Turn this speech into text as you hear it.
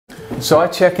So I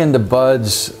check into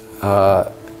Bud's,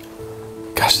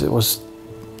 gosh, it was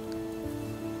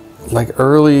like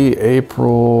early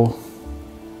April.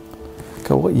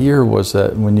 God, what year was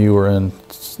that when you were in?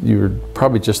 You were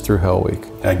probably just through Hell Week.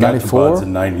 I got to Bud's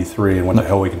in 93 and went to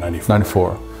Hell Week in 94.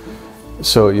 94.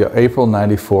 So yeah, April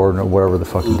 94, whatever the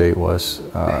fucking date was,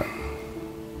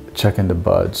 check into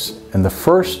Bud's. And the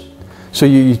first, so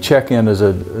you check in as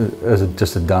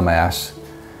just a dumbass.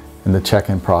 In the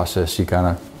check-in process, you kind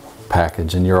of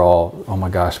package and you're all, oh my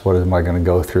gosh, what am I going to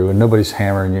go through? And nobody's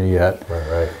hammering you yet.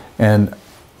 Right. And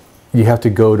you have to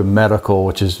go to medical,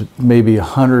 which is maybe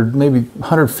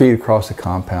 100 feet across the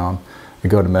compound. You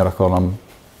go to medical and I'm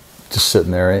just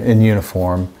sitting there in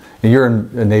uniform. And you're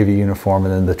in a Navy uniform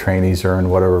and then the trainees are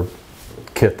in whatever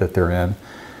kit that they're in.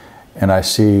 And I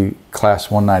see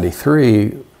class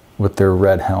 193 with their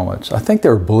red helmets. I think they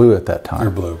were blue at that time. They're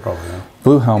blue, probably, yeah.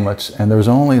 Blue helmets, and there was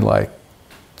only like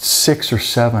 6 or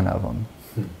 7 of them.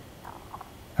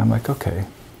 I'm like, okay,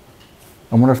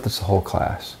 I wonder if that's the whole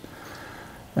class.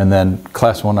 And then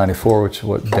class 194, which is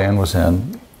what Dan was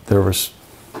in, there was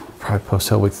probably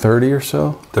post-Hell Week 30 or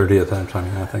so. 30 at that time,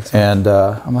 yeah, I think so. And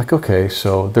I'm like, okay,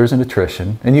 so there's an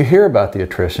attrition. And you hear about the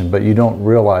attrition, but you don't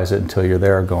realize it until you're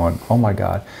there going, oh my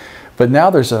God. But now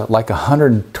there's like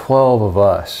 112 of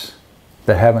us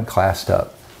that haven't classed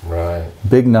up. Right.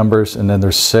 Big numbers, and then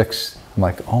there's 6. I'm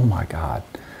like, oh my God,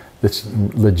 that's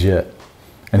legit.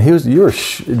 And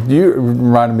you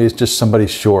reminded me as just somebody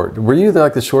short. Were you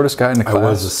like the shortest guy in the class? I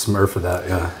was a smurf for that,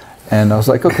 yeah. And I was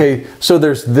like, okay, so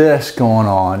there's this going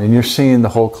on, and you're seeing the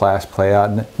whole class play out,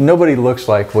 and nobody looks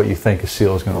like what you think a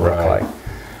SEAL is going to look like.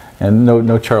 And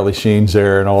no Charlie Sheen's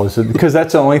there and all this, because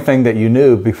that's the only thing that you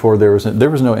knew before there was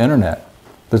no internet.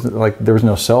 There was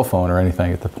no cell phone or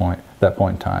anything at that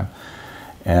point in time.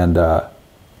 And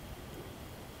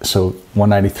so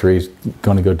 193 is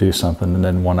going to go do something, and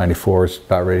then 194 is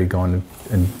about ready to go in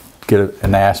and get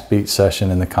an ass beat session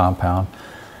in the compound.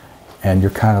 And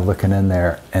you're kind of looking in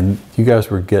there, and you guys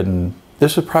were getting,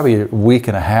 this was probably a week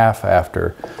and a half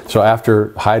after. So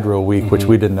after Hydro Week, which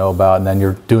we didn't know about, and then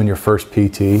you're doing your first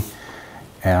PT.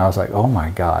 And I was like, oh my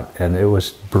God. And it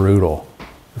was brutal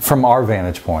from our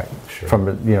vantage point. Sure.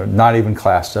 From, not even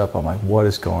classed up. I'm like, what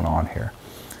is going on here?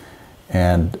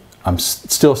 And I'm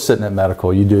still sitting at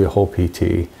medical. You do a whole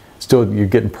PT. Still, you're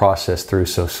getting processed through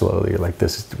so slowly. You're like,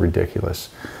 this is ridiculous.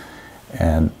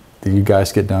 And you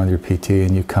guys get down with your PT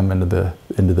and you come into the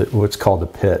what's called the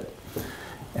pit.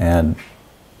 And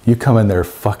you come in there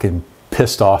fucking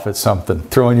pissed off at something,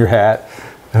 throwing your hat.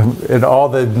 And all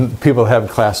the people that haven't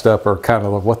classed up are kind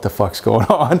of like, what the fuck's going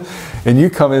on? And you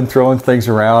come in throwing things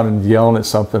around and yelling at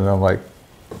something. And I'm like,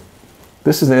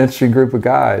 this is an interesting group of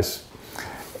guys.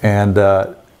 And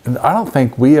I don't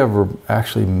think we ever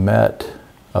actually met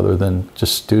other than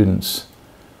just students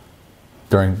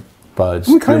during Bud's.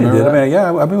 We kind of did. I mean,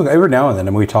 yeah. I mean, every now and then,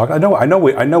 and we talked. I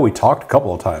know. We talked a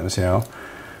couple of times. Yeah,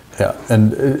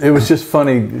 and it was just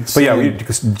funny. But yeah,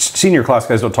 senior class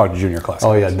guys don't talk to junior class.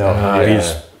 Oh yeah, no.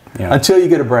 Until you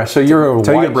get a brown. So you're a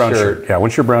white shirt. Yeah,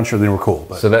 once you're a brown shirt, then we're cool.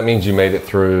 But. So that means you made it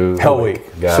through Hell Week.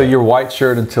 So you're white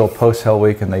shirt until post Hell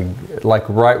Week, and they like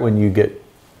right when you get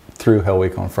through Hell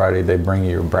Week on Friday, they bring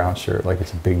you your brown shirt like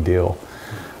it's a big deal.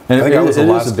 And I think I was the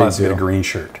last class to get a green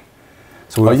shirt.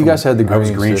 So you guys had the green. I was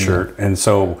a green shirt, and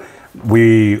so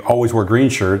we always wore green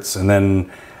shirts, and then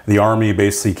the Army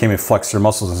basically came and flexed their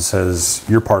muscles and says,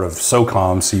 you're part of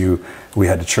SOCOM, so we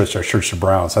had to switch our shirts to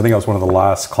brown. So I think I was one of the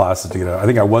last classes to get I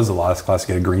think I was the last class to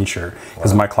get a green shirt,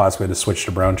 because in my class we had to switch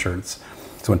to brown shirts.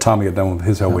 So when Tommy got done with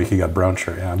his Hell Week, he got a brown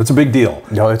shirt. Yeah, but it's a big deal.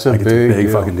 No, it's a big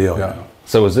fucking deal. Yeah.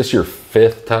 So was this your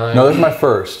 5th time? No, this is my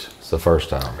first. It's the first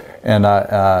time. And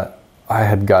I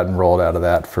had gotten rolled out of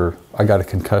that I got a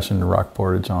concussion to rock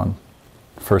boardage on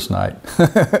first night.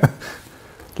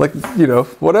 Like,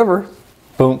 whatever.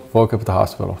 Boom, woke up at the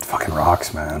hospital. It fucking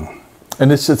rocks, man.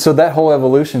 And so that whole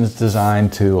evolution is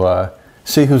designed to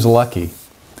see who's lucky.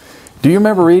 Do you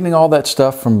remember reading all that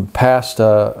stuff from past,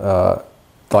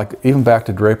 like even back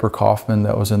to Draper Kaufman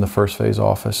that was in the first phase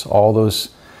office? All those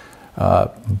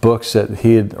books that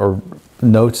he had, or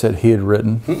notes that he had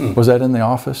written. Was that in the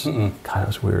office? God, that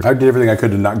was weird. I did everything I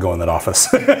could to not go in that office.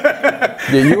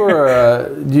 Yeah,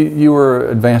 you were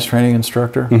advanced training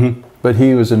instructor, but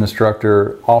he was an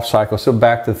instructor off cycle. So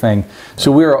back to the thing.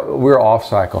 So we're off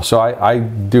cycle. So I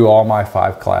do all my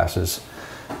 5 classes,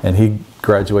 and he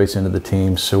graduates into the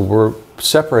team. So we're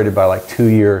separated by like 2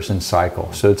 years in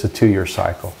cycle. So it's a 2-year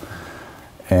cycle.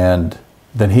 And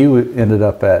then he ended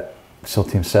up at SEAL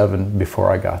Team 7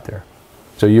 before I got there.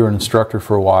 So you were an instructor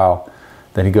for a while,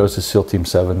 then he goes to SEAL Team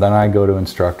 7, then I go to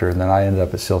instructor, and then I ended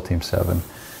up at SEAL Team 7.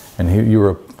 And you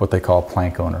were what they call a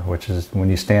plank owner, which is when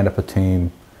you stand up a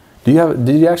team. Did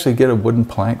you actually get a wooden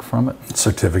plank from it?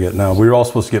 Certificate? No, we were all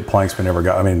supposed to get planks, but never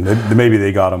got. I mean, maybe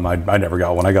they got them. I never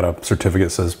got one. I got a certificate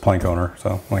that says plank owner. So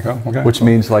I'm like, oh, okay. Which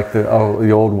means like the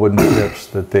old wooden ships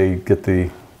that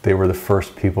they were the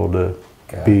first people to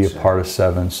be a part of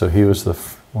 7. So he was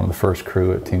one of the first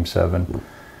crew at Team 7. And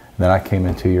then I came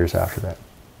in 2 years after that,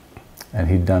 and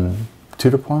he'd done 2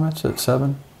 deployments at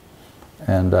 7,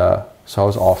 and so I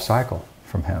was off cycle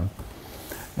from him.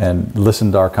 And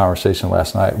listened to our conversation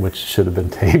last night, which should have been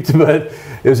taped, but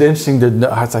it was interesting to know.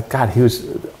 I was like, God, he was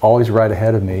always right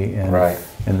ahead of me in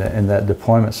that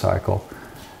deployment cycle,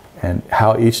 and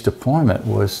how each deployment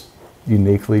was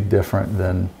uniquely different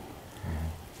than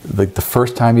like the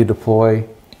first time you deploy.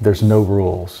 There's no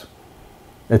rules.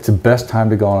 It's the best time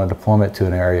to go on a deployment to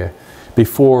an area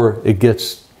before it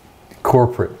gets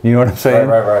corporate. You know what I'm saying?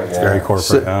 Right. It's very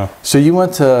corporate. So you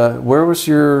went to, where was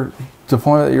your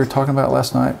deployment that you were talking about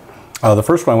last night? The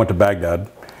first one I went to Baghdad,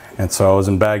 and so I was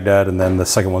in Baghdad, and then the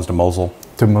second one's to Mosul.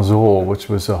 To Mosul, which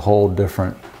was a whole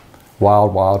different,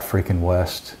 wild freaking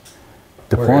west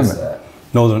deployment. Where is that?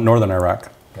 Northern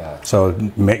Iraq. Gotcha. So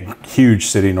huge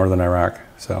city, northern Iraq.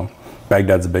 So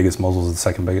Baghdad's the biggest, Mosul's the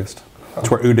second biggest. That's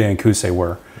where Uday and Qusay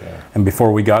were. Yeah. And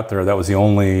before we got there, that was the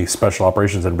only special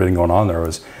operations that had been going on there.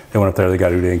 Was they went up there, they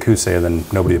got Uday and Qusay, and then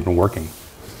nobody had been working.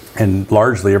 And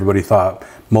largely everybody thought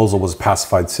Mosul was a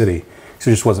pacified city. So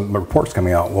it just wasn't reports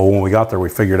coming out. Well, when we got there, we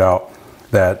figured out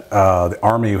that the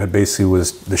army had basically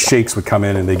the sheikhs would come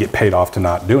in and they get paid off to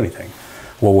not do anything.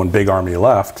 Well, when Big Army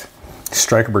left,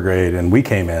 Striker Brigade, and we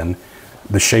came in,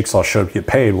 the sheikhs all showed up to get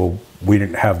paid. Well, we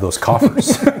didn't have those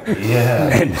coffers.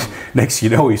 Yeah. And next you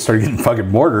know, we started getting fucking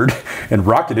mortared and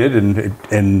rocketed,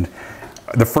 and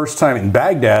the first time in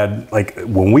Baghdad, like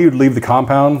when we would leave the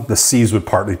compound, the seas would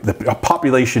part. The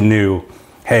population knew,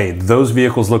 hey, those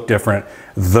vehicles look different,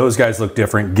 those guys look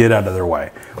different, get out of their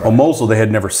way. Right. Well, Mosul, they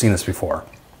had never seen us before.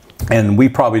 And we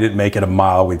probably didn't make it a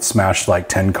mile. We'd smashed like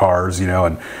 10 cars, you know,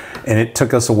 and it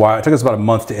took us a while. It took us about a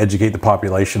month to educate the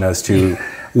population as to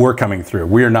we're coming through.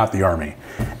 We are not the army.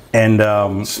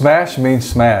 And smash means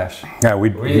smash. Yeah,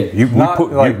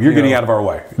 you're getting out of our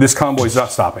way. This convoy is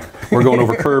not stopping. We're going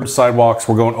over curbs, sidewalks.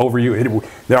 We're going over you.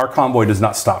 Our convoy does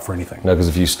not stop for anything. No, because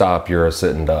if you stop, you're a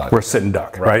sitting duck. We're a sitting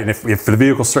duck, right? And if the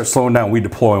vehicle starts slowing down, we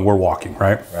deploy and we're walking,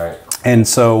 right? Right. And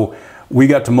so we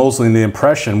got to Mosul, and the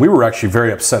impression, we were actually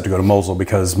very upset to go to Mosul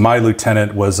because my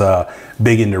lieutenant was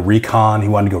big into recon. He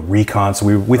wanted to go recon. So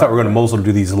we thought we were going to Mosul to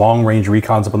do these long range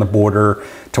recons up on the border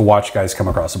to watch guys come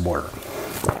across the border.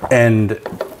 And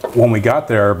when we got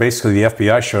there, basically the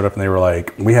FBI showed up and they were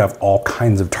like, we have all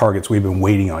kinds of targets. We've been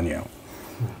waiting on you.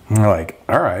 And we're like,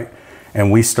 all right.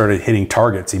 And we started hitting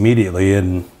targets immediately.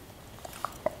 And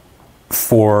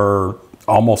for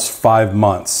almost 5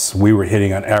 months, we were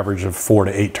hitting an average of 4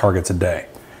 to 8 targets a day.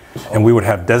 And we would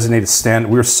have designated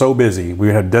we were so busy, we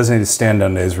would have designated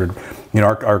stand-down days where, you know,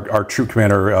 our troop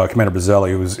commander, Commander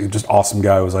Bazzelli, who was just an awesome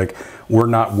guy, was like, we're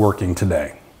not working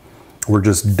today. We're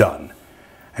just done.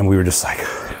 And we were just like,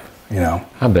 you know.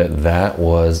 I bet that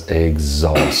was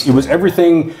exhausting. It was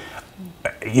everything,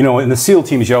 you know, in the SEAL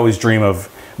teams, you always dream of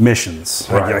missions.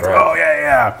 Right, you're like, oh,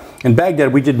 yeah. In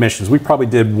Baghdad, we did missions. We probably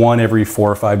did one every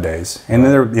 4 or 5 days. And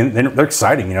they're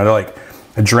exciting, you know. They're like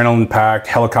adrenaline packed,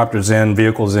 helicopters in,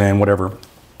 vehicles in, whatever.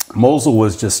 Mosul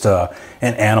was just an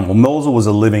animal. Mosul was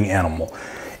a living animal.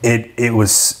 It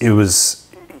was,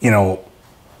 you know,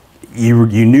 you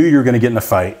knew you were going to get in a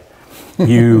fight.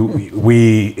 We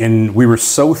were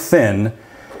so thin,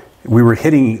 we were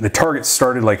hitting, the target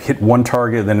started like hit one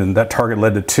target, then that target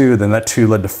led to 2, then that 2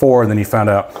 led to 4, and then you found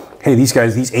out, hey, these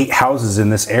 8 houses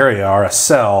in this area are a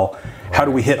cell. How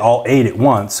do we hit all 8 at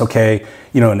once? Okay,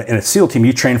 you know, in a SEAL team,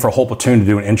 you train for a whole platoon to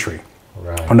do an entry.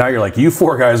 Right. Well, now you're like, you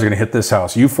 4 guys are going to hit this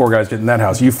house, you 4 guys get in that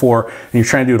house, you 4, and you're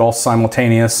trying to do it all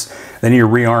simultaneous. Then you're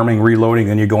rearming, reloading,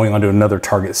 then you're going onto another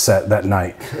target set that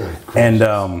night.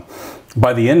 And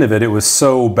by the end of it, it was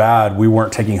so bad we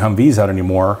weren't taking Humvees out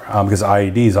anymore because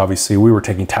IEDs, obviously, we were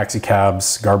taking taxi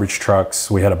cabs, garbage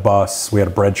trucks, we had a bus, we had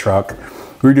a bread truck.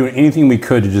 We were doing anything we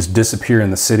could to just disappear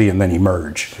in the city and then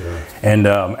emerge. Sure. And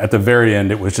at the very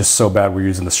end, it was just so bad we were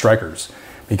using the strikers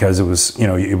because it was, you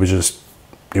know, it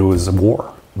was a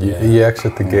war. Yeah. You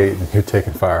exit the gate and you're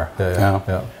taking fire.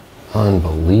 Yeah.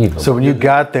 Unbelievable. So when you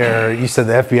got there, you said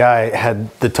the FBI had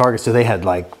the targets, so they had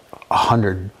like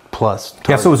 100 plus targets.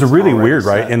 Yeah, so it was really weird,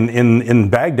 right? In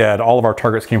Baghdad, all of our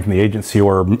targets came from the agency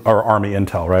or Army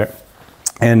intel, right?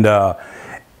 And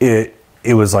it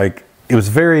was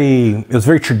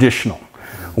very traditional.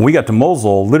 When we got to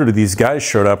Mosul, literally these guys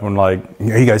showed up and like,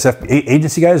 are you guys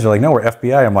agency guys? They're like, no, we're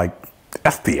FBI. I'm like,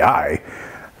 FBI?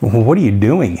 well, what are you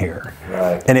doing here?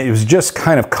 Right. And it was just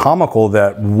kind of comical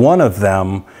that one of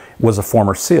them was a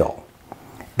former SEAL,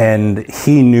 and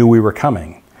he knew we were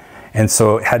coming. And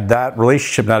so had that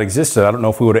relationship not existed, I don't know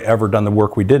if we would have ever done the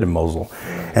work we did in Mosul.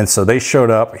 And so they showed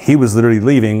up, he was literally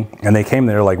leaving, and they came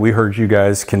there like, we heard you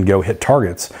guys can go hit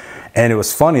targets. And it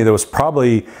was funny, there was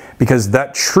probably, because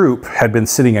that troop had been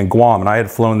sitting in Guam, and I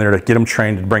had flown there to get them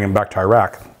trained and bring them back to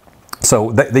Iraq.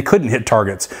 So they couldn't hit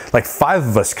targets. Like 5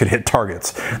 of us could hit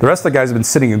targets. The rest of the guys have been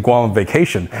sitting in Guam on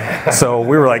vacation. So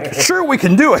we were like, sure, we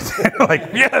can do it.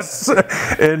 Like, yes.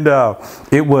 And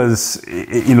it was,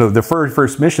 you know, the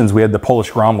first missions, we had the Polish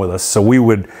Grom with us. So we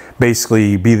would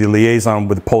basically be the liaison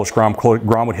with the Polish Grom.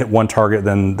 Grom would hit one target,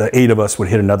 then the 8 of us would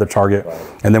hit another target.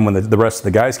 And then when the rest of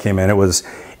the guys came in, it was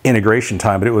integration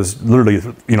time, but it was literally,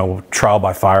 you know, trial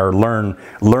by fire, learn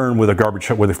with a garbage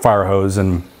truck with a fire hose.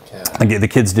 And the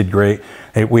kids did great.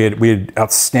 We had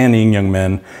outstanding young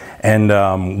men,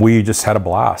 and we just had a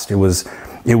blast. It was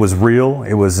real.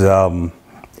 It was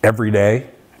every day,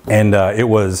 and it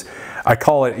was. I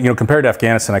call it, you know, compared to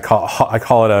Afghanistan, I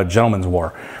call it a gentleman's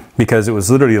war, because it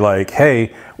was literally like,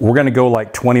 hey, we're gonna go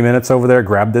like 20 minutes over there,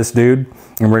 grab this dude,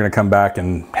 and we're gonna come back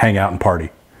and hang out and party.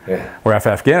 Yeah. Where after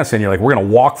Afghanistan, you're like, we're gonna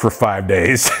walk for 5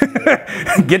 days,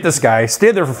 get this guy,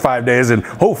 stay there for 5 days, and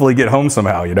hopefully get home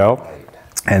somehow, you know.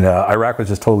 And Iraq was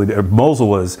just totally, Mosul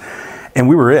was, and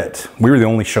we were it. We were the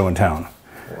only show in town.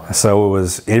 Wow. So it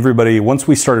was everybody, once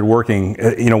we started working,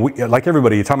 you know, like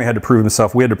everybody, Tommy had to prove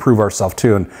himself, we had to prove ourselves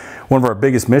too. And one of our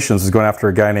biggest missions was going after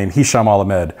a guy named Hisham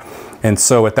Al-Ahmed. And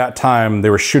so at that time,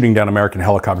 they were shooting down American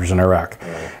helicopters in Iraq.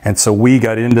 Right. And so we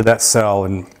got into that cell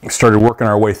and started working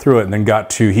our way through it, and then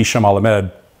got to Hisham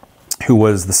Al-Ahmed, who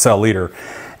was the cell leader.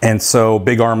 And so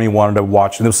Big Army wanted to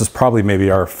watch, and this was probably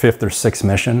maybe our 5th or 6th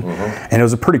mission, and it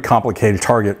was a pretty complicated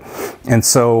target. And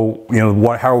so, you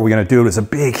know, how are we going to do it? It was a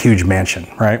big, huge mansion,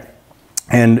 right?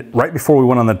 And right before we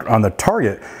went on the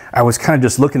target, I was kind of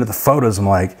just looking at the photos. I'm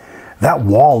like, that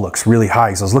wall looks really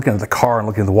high. So I was looking at the car and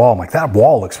looking at the wall. I'm like, that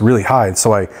wall looks really high. And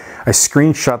so I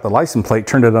screenshot the license plate,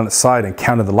 turned it on its side, and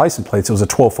counted the license plates. It was a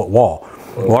 12-foot wall.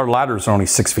 Well, our ladders are only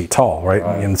 6 feet tall, right?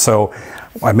 And so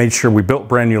I made sure we built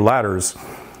brand new ladders.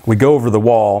 We go over the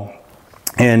wall,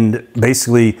 and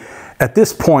basically at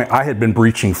this point I had been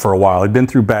breaching for a while. I'd been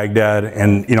through Baghdad,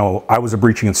 and you know, I was a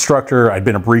breaching instructor. I'd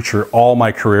been a breacher all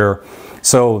my career.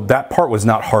 So that part was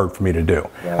not hard for me to do.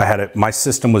 Yeah. I had it, my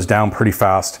system was down pretty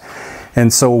fast.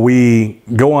 And so we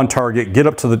go on target, get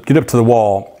up to the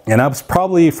wall, and I was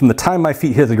probably, from the time my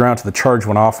feet hit the ground to the charge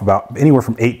went off, about anywhere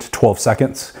from 8 to 12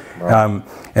 seconds. Right.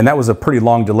 And that was a pretty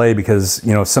long delay, because,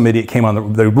 you know, some idiot came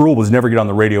on the rule was never get on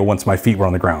the radio once my feet were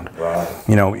on the ground. Right.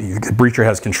 You know, the breacher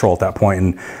has control at that point,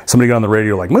 and somebody got on the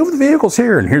radio like, move the vehicles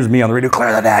here, and here's me on the radio,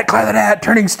 clear the net,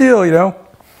 turning still, you know.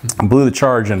 And blew the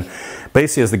charge, and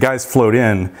basically as the guys flowed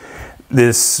in,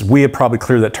 we had probably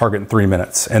cleared that target in 3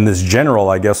 minutes, and this general,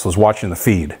 I guess, was watching the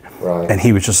feed. Right. And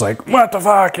he was just like, what the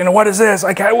fuck, you know, what is this?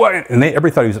 I can't, what? And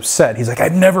everybody thought he was upset. He's like,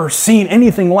 I've never seen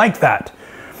anything like that.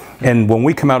 And when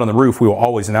we come out on the roof, we will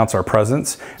always announce our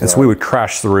presence. And so we would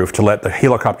crash the roof to let the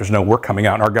helicopters know we're coming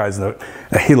out, and our guys, the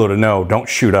helo, to know, don't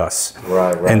shoot us.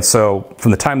 Right. And so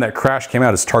from the time that crash came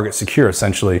out, as target secure,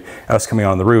 essentially, us coming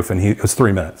on the roof, and it was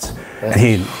 3 minutes. And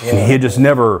he had just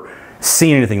never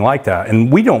seen anything like that.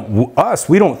 And we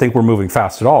don't think we're moving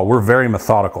fast at all. We're very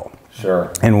methodical.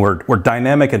 Sure. And we're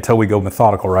dynamic until we go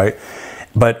methodical, right?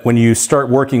 But when you start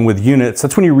working with units,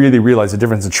 that's when you really realize the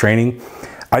difference in training.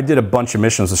 I did a bunch of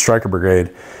missions with Stryker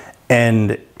Brigade,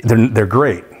 and they're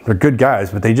great. They're good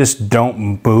guys, but they just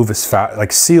don't move as fast.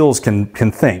 Like SEALs can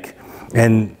think.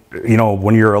 And you know,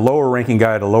 when you're a lower ranking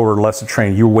guy at a lower, less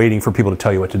trained, you're waiting for people to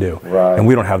tell you what to do. Right. And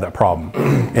we don't have that problem.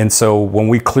 And so when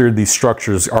we cleared these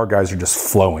structures, our guys are just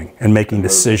flowing and making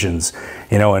decisions,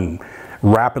 you know, and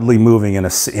rapidly moving. And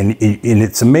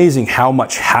it's amazing how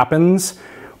much happens,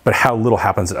 but how little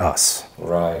happens to us.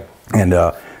 Right. And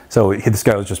so this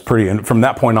guy was just pretty, and from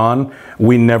that point on,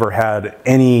 we never had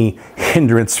any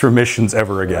hindrance for missions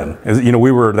ever again. You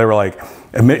know, they were like,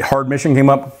 a hard mission came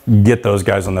up, get those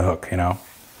guys on the hook, you know.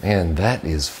 Man, that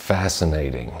is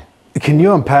fascinating. Can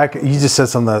you unpack, you just said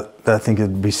something that I think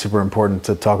would be super important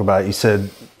to talk about. You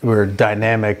said we're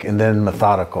dynamic and then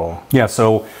methodical. Yeah,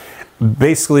 so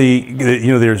basically, you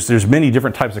know, there's many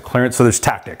different types of clearance. So there's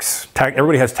tactics.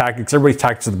 Everybody has tactics. Everybody's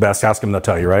tactics are the best. Ask them, they'll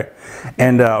tell you, right?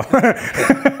 And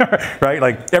right,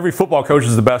 like every football coach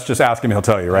is the best. Just ask him, he'll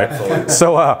tell you, right? Absolutely.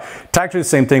 So tactics is the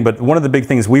same thing. But one of the big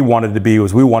things we wanted to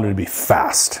be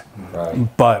fast.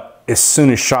 Right. But as soon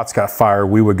as shots got fired,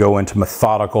 we would go into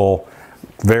methodical,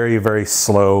 very, very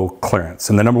slow clearance.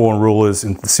 And the #1 rule is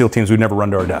in the SEAL teams, we'd never run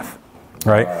to our death.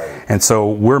 right? And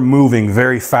so we're moving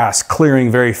very fast,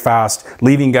 clearing very fast,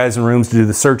 leaving guys in rooms to do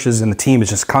the searches, and the team is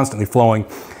just constantly flowing.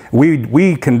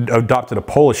 We adopted a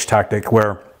Polish tactic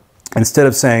where instead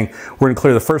of saying we're going to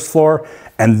clear the first floor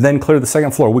and then clear the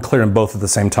second floor, we clear them both at the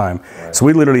same time. Right. So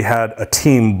we literally had a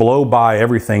team blow by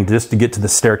everything just to get to the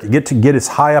staircase, get as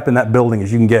high up in that building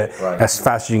as you can get, as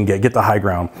fast as you can get the high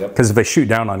ground. Because if they shoot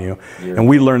down on you, and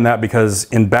we learned that because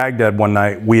in Baghdad one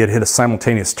night we had hit a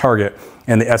simultaneous target,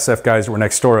 and the SF guys that were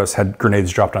next door to us had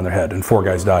grenades dropped on their head, and 4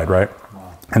 guys died, right?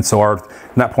 And so from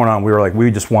that point on, we were like,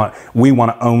 we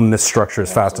want to own this structure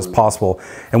as fast as possible.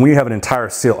 And when you have an entire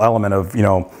SEAL element of,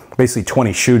 basically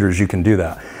 20 shooters, you can do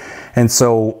that. And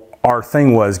so our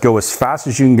thing was go as fast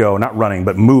as you can go, not running,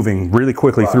 but moving really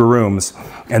quickly through rooms.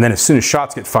 And then as soon as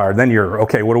shots get fired, then you're,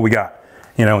 okay, what do we got?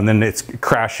 And then it's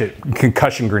crash it,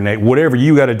 concussion grenade, whatever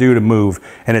you got to do to move.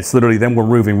 And it's literally, then we're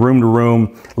moving room to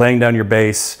room, laying down your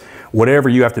base, whatever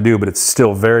you have to do, but it's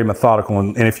still very methodical.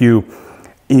 And if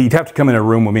you'd have to come in a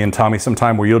room with me and Tommy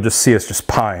sometime where you'll just see us just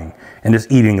pieing and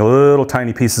just eating little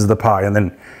tiny pieces of the pie. And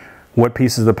then what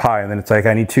pieces of the pie? And then it's like,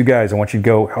 I need 2 guys. I want you to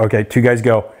go. Okay, 2 guys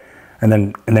go. And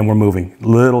then we're moving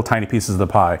little tiny pieces of the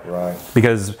pie. Right.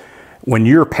 Because when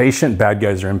you're patient, bad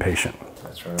guys are impatient.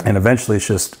 That's right. And eventually it's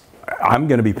just, I'm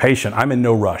going to be patient. I'm in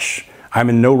no rush. I'm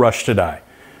in no rush to die.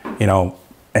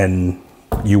 And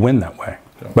you win that way.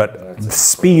 But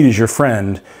speed is your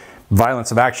friend.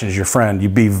 Violence of action is your friend. You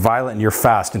be violent and you're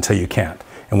fast until you can't.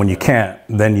 And when you can't,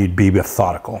 then you'd be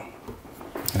methodical.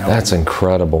 That's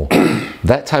incredible.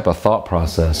 That type of thought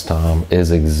process, Tom,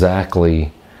 is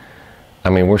exactly,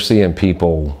 we're seeing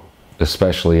people,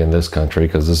 especially in this country,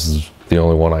 because this is the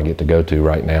only one I get to go to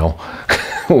right now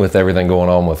with everything going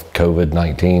on with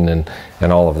COVID-19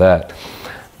 and all of that.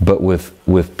 But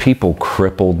with people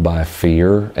crippled by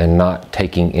fear and not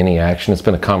taking any action, it's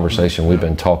been a conversation we've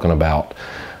been talking about.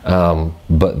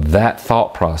 But that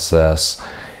thought process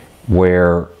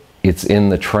where it's in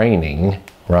the training,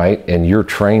 right? And your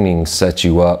training sets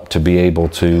you up to be able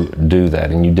to do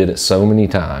that. And you did it so many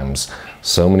times,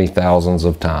 so many thousands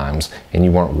of times, and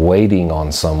you weren't waiting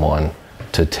on someone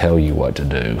to tell you what to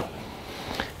do.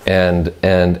 And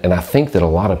I think that a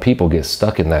lot of people get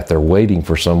stuck in that. They're waiting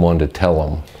for someone to tell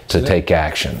them to take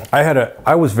action.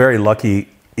 I was very lucky,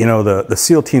 the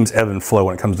SEAL teams ebb and flow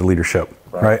when it comes to leadership,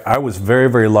 right? I was very,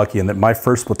 very lucky in that my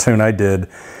first platoon I did,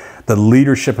 the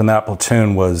leadership in that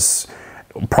platoon was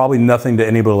probably nothing that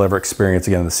anybody will ever experience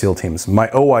again in the SEAL teams. My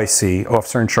OIC,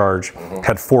 officer in charge,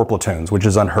 had 4 platoons, which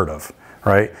is unheard of,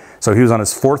 right? So he was on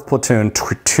his 4th platoon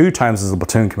 2 times as the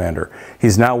platoon commander.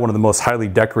 He's now one of the most highly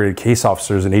decorated case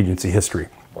officers in agency history.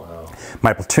 Wow.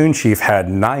 My platoon chief had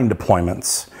 9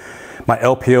 deployments. My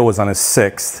LPO was on his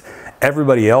 6th.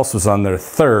 Everybody else was on their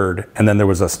 3rd, and then there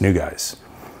was us new guys.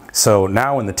 So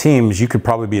now in the teams, you could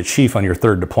probably be a chief on your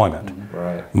 3rd deployment.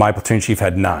 Right. My platoon chief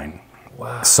had 9.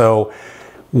 Wow. So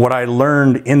what I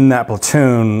learned in that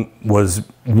platoon was,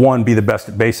 1, be the best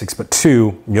at basics, but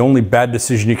 2, the only bad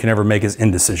decision you can ever make is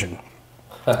indecision.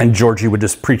 And Georgie would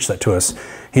just preach that to us.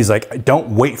 He's like,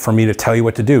 don't wait for me to tell you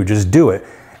what to do, just do it.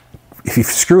 If you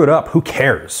screw it up, who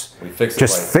cares?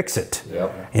 Just fix it.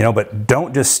 Yep. But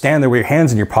don't just stand there with your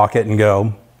hands in your pocket and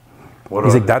go,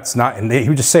 he's like, that's not, and he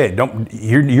would just say it,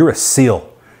 you're a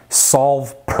SEAL.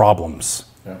 Solve problems.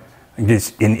 Yeah. And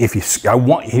I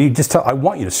want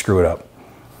you to screw it up.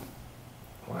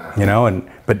 Wow.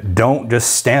 But don't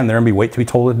just stand there and wait to be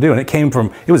told what to do. And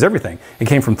it was everything. It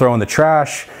came from throwing the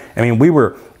trash. We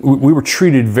were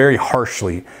treated very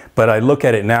harshly, but I look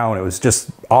at it now and it was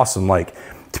just awesome. Like,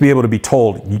 to be able to be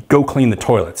told, you go clean the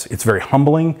toilets. It's very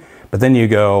humbling, but then you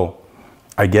go,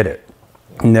 I get it.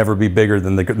 Never be bigger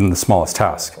than the smallest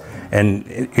task.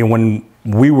 And when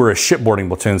we were a shipboarding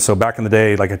platoon, so back in the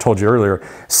day, like I told you earlier,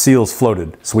 SEALs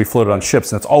floated. So we floated on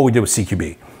ships, and that's all we did was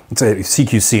CQB. It's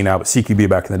CQC now, but CQB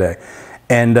back in the day.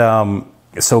 And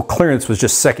so clearance was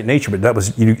just second nature, but that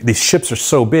was, these ships are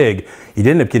so big, you'd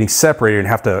end up getting separated and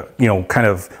have to, kind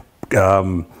of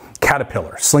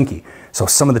caterpillar, slinky. So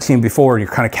some of the team before, you're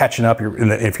kind of catching up.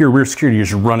 If you're rear security, you're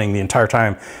just running the entire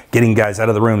time, getting guys out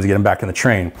of the rooms, getting back in the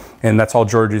train. And that's all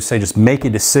George would say, just make a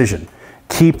decision.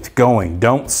 Keep going,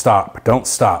 don't stop, don't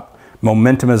stop.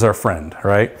 Momentum is our friend,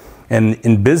 right? And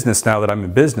in business, now that I'm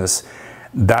in business,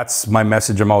 that's my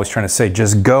message I'm always trying to say,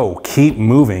 just go, keep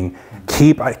moving,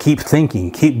 keep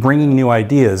thinking, keep bringing new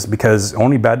ideas, because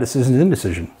only bad decision is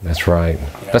indecision. That's right.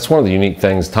 That's one of the unique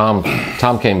things. Tom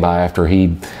came by after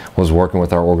he was working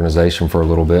with our organization for a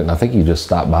little bit, and I think you just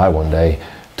stopped by one day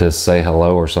to say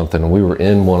hello or something, and we were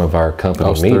in one of our company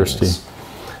meetings. Thirsty.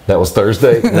 That was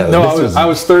Thursday? No, I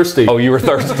was thirsty. Oh, you were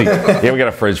thirsty. Yeah, we got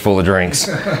a fridge full of drinks.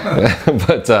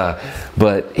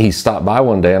 But he stopped by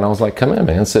one day, and I was like, "Come in,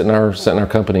 man. Sit in our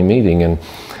company meeting." And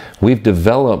we've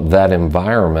developed that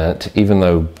environment, even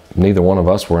though neither one of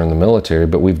us were in the military.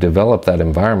 But we've developed that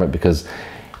environment because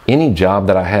any job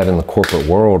that I had in the corporate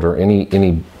world or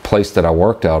any place that I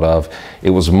worked out of,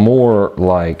 it was more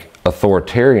like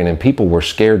authoritarian, and people were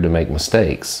scared to make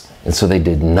mistakes, and so they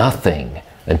did nothing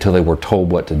until they were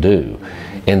told what to do,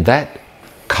 and that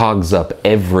cogs up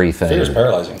everything. Fear is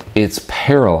paralyzing. It's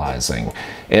paralyzing,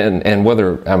 and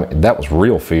whether that was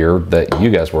real fear that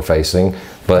you guys were facing,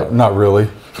 but not really.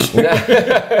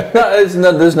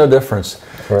 No, there's no difference.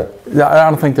 Right. I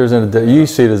don't think there's any. You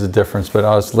see it as a difference, but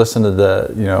I was listening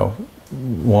to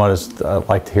one is I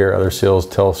like to hear other SEALs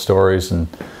tell stories, and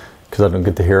because I don't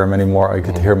get to hear them anymore, I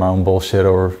get to hear my own bullshit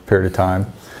over a period of time.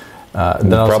 You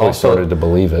probably started to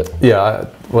believe it. Yeah,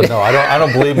 well, no, I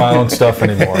don't believe my own stuff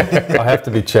anymore. I have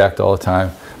to be checked all the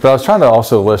time. But I was trying to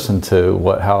also listen to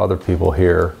how other people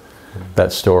hear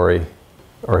that story,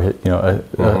 or a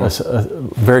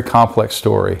very complex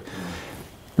story.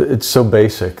 It's so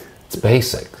basic. It's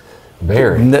basic,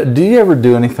 very. Do you ever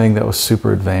do anything that was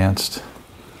super advanced?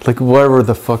 Like whatever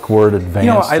the fuck word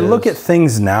advanced I look at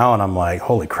things now and I'm like,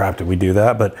 holy crap, did we do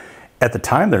that? But at the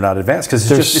time, they're not advanced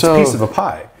because it's a piece of a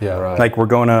pie. Yeah, right. Like we're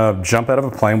going to jump out of a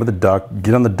plane with a duck,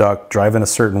 get on the duck, drive in a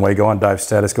certain way, go on dive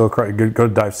status, go to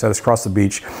dive status, cross the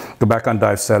beach, go back on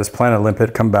dive status, plan a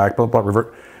limpet, come back, blah, blah,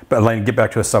 revert, but get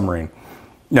back to a submarine.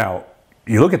 Now,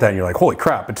 you look at that and you're like, holy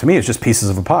crap, but to me it's just pieces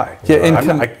of a pie.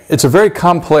 Yeah, it's a very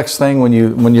complex thing when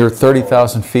you're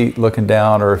 30,000 feet looking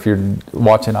down, or if you're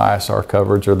watching ISR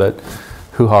coverage, or that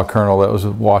hoo-ha colonel that was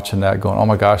watching that going, oh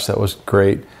my gosh, that was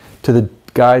great, to the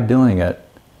guy doing it.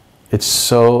 It's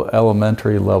so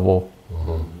elementary level.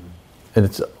 Mm-hmm. And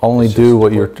it's only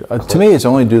to me it's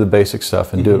only do the basic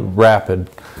stuff and do it rapid.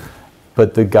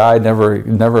 But the guy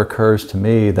never occurs to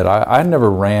me that I never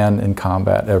ran in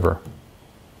combat ever.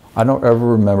 I don't ever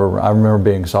remember. I remember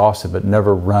being exhausted, but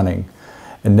never running,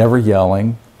 and never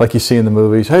yelling like you see in the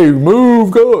movies. Hey,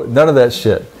 move, go! None of that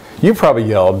shit. You probably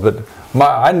yelled, but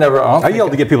I never. I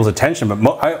yelled to get people's attention,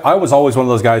 but I was always one of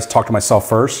those guys. Talk to myself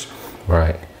first.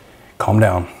 Right. Calm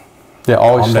down. Yeah,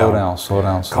 always slow down.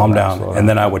 Calm down, and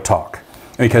then I would talk.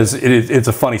 Because it's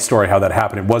a funny story how that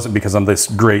happened. It wasn't because I'm this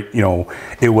great,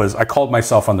 it was, I called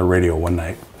myself on the radio one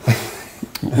night.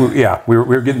 we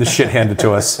were getting the shit handed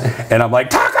to us, and I'm like,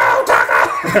 taco!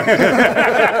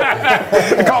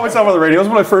 I called myself on the radio. It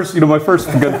was my first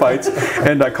gunfights,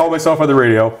 and I called myself on the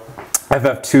radio. I've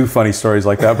had two funny stories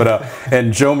like that, but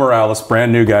and Joe Morales,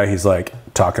 brand new guy, he's like,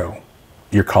 Taco,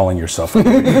 you're calling yourself. Yeah,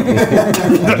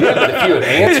 but if you had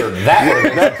answered, that would have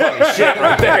been that funny shit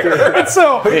right there. And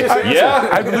so,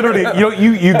 I literally,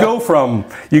 you go from,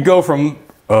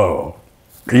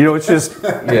 it's just,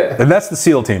 and that's the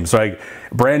SEAL team. So like,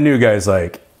 brand new guy's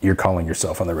like, you're calling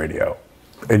yourself on the radio,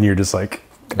 and you're just like,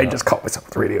 I just called myself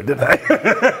on the radio, didn't I?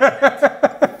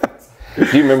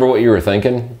 Do you remember what you were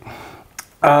thinking?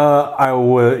 I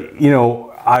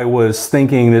was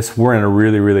thinking we're in a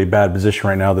really, really bad position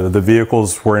right now. The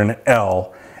vehicles were in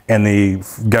L, and the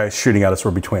guys shooting at us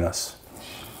were between us.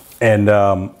 And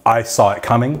I saw it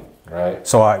coming. Right.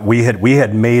 So we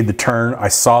had made the turn. I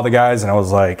saw the guys, and I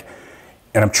was like,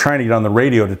 and I'm trying to get on the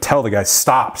radio to tell the guys,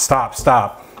 stop, stop,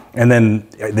 stop. And then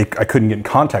I couldn't get in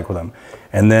contact with them.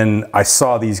 And then I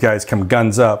saw these guys come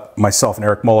guns up, myself and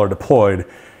Eric Muller deployed.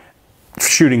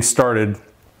 Shooting started.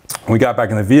 When we got back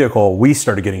in the vehicle, we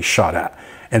started getting shot at.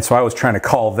 And so I was trying to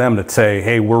call them to say,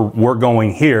 hey, we're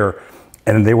going here.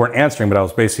 And they weren't answering, but I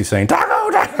was basically saying,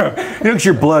 Taco, Taco. Because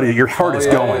your blood, your heart is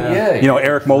going. Yeah.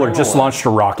 Eric Muller just launched a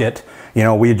rocket.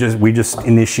 We just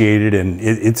initiated, and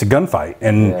it's a gunfight.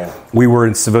 And we were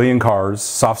in civilian cars,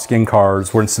 soft skin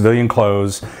cars. We're in civilian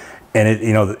clothes.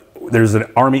 And there's an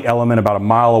Army element about a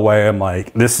mile away. I'm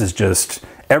like, this is just,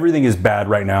 everything is bad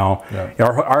right now. Yeah.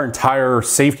 Our entire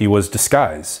safety was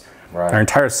disguise. Right. Our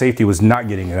entire safety was not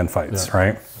getting gunfights,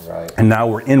 right? And now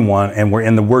we're in one, and we're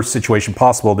in the worst situation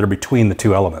possible. They're between the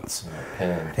two elements.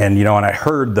 And and I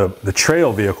heard the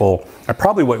trail vehicle.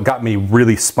 Probably what got me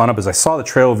really spun up is I saw the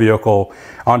trail vehicle,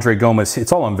 Andre Gomez,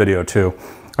 it's all on video too.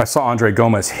 I saw Andre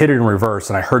Gomez hit it in reverse,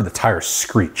 and I heard the tires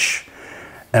screech.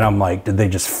 And I'm like, did they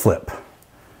just flip?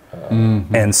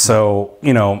 And so,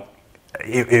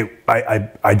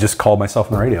 I just called myself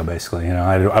on the radio, basically.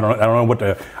 I don't know what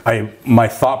my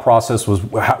thought process was.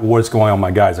 What's going on with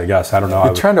my guys? I guess I don't know.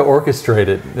 You're trying to orchestrate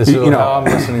it. This is how I'm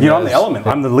listening. I'm the element.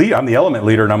 I'm the element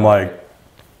leader, and I'm like,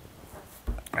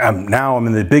 now I'm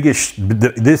in the biggest,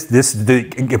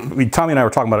 Tommy and I were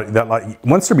talking about it, that like,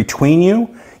 once they're between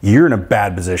you, you're in a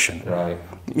bad position. Right.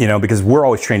 You know, because we're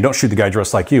always trained, don't shoot the guy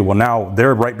dressed like you. Well, now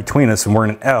they're right between us and we're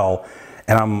in an L,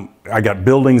 and I got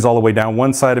buildings all the way down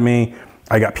one side of me.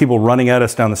 I got people running at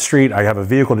us down the street. I have a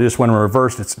vehicle that just went in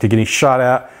reverse. It's getting shot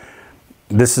at.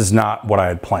 This is not what I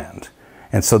had planned.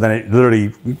 And so then it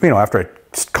literally, you know, after I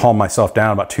calmed myself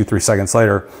down about 2-3 seconds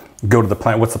later, go to the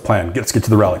plan. What's the plan? Let's get to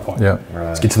the rally point. Yeah. Right.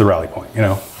 Let's get to the rally point, you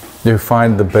know. You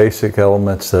find the basic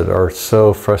elements that are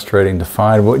so frustrating to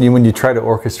find when you try to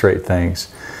orchestrate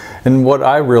things. And what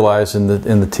I realized in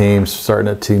the teams, starting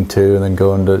at team 2 and then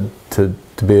going to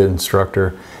be an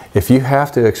instructor, if you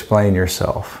have to explain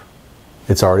yourself,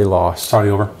 it's already lost. It's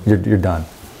already over. You're done.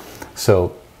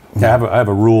 So yeah, I have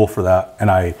a rule for that,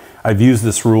 and I've used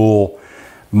this rule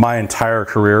my entire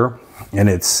career, and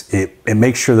it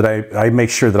makes sure that I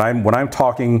make sure that when I'm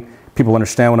talking, people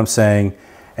understand what I'm saying,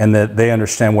 and that they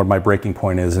understand what my breaking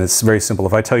point is. And it's very simple.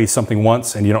 If I tell you something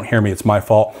once and you don't hear me, it's my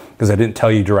fault because I didn't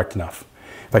tell you direct enough.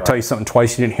 If I tell you something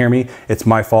twice, you didn't hear me, it's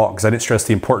my fault because I didn't stress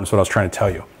the importance of what I was trying to tell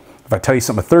you. If I tell you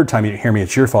something a third time, you didn't hear me,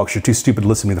 it's your fault because you're too stupid to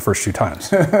listen to me the first 2 times,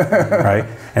 right?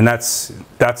 And that's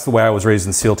the way I was raised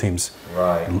in SEAL teams.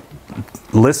 Right.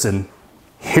 Listen,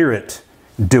 hear it,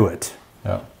 do it.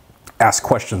 yeah. Ask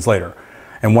questions later.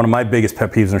 And one of my biggest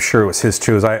pet peeves, I'm sure it was his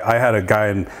too, is I had a guy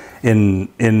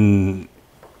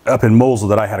up in Mosul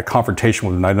that I had a confrontation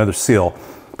with, another SEAL,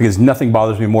 because nothing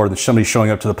bothers me more than somebody showing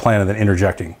up to the plan and then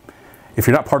interjecting. If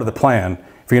you're not part of the plan,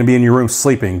 if you're going to be in your room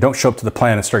sleeping, don't show up to the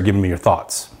plan and start giving me your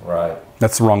thoughts. Right.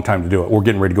 That's the wrong time to do it. We're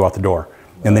getting ready to go out the door,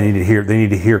 and they need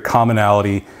to hear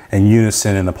commonality and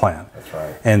unison in the plan. That's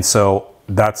right. And so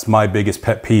that's my biggest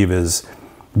pet peeve, is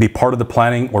be part of the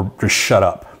planning or just shut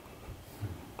up.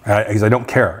 Because I don't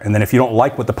care. And then if you don't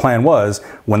like what the plan was,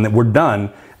 when we're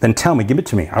done, then tell me, give it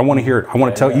to me. I want to hear it. I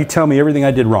want to tell you, tell me everything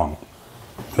I did wrong.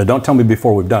 But don't tell me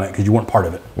before we've done it, because you weren't part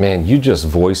of it. Man, you just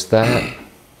voiced that.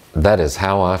 That is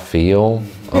how I feel.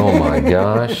 Oh my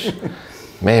gosh.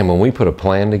 Man, when we put a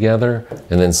plan together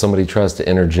and then somebody tries to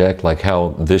interject like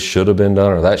how this should have been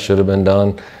done or that should have been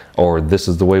done or this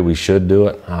is the way we should do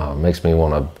it, it makes me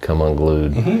want to come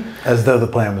unglued. Mm-hmm. As though the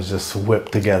plan was just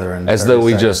whipped together. As though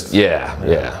we seconds. just,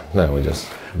 yeah. No, we just.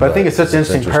 But I think it's such an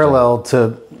interesting parallel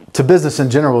to business in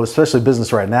general, especially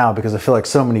business right now, because I feel like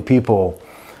so many people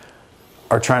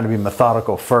are trying to be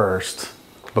methodical first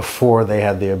before they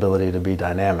have the ability to be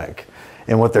dynamic.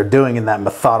 And what they're doing in that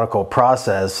methodical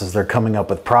process is they're coming up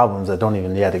with problems that don't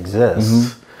even yet exist.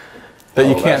 Mm-hmm. That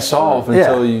you can't solve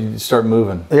until you start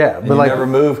moving. Yeah, but but you never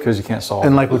move because you can't solve.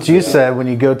 And like what you said, when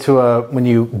you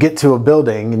get to a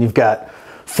building and you've got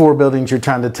 4 buildings you're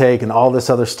trying to take and all this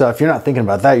other stuff, you're not thinking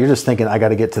about that. You're just thinking, I got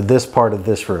to get to this part of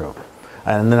this room,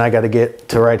 and then I got to get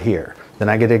to right here. Then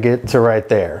I got to get to right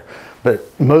there.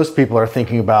 But most people are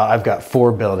thinking about, I've got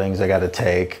 4 buildings I got to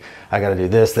take. I got to do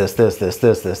this.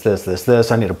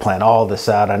 I need to plan all this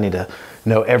out. I need to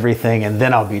know everything, and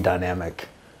then I'll be dynamic.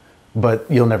 But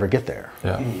you'll never get there.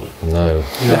 Yeah. No.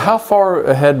 How far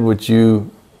ahead would you,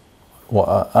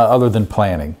 other than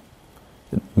planning,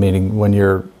 meaning when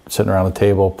you're sitting around the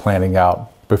table planning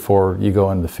out before you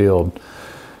go into the field,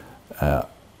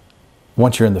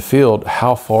 once you're in the field,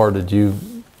 how far did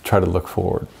you try to look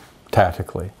forward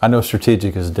tactically? I know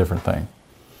strategic is a different thing.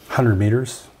 100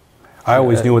 meters. I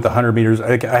always knew what the 100 meters.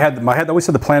 I always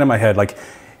had the plan in my head. Like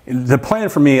the plan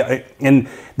for me, and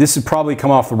this would probably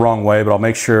come off the wrong way, but I'll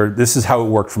make sure this is how it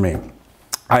worked for me.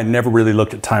 I never really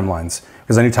looked at timelines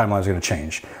because I knew timelines were going to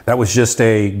change. That was just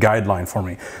a guideline for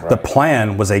me. Right. The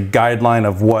plan was a guideline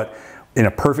of what, in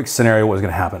a perfect scenario, what was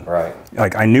going to happen. Right.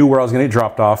 Like I knew where I was going to get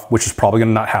dropped off, which is probably going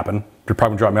to not happen. They're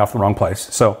probably going to drop me off in the wrong place.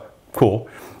 So cool.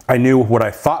 I knew what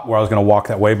I thought where I was going to walk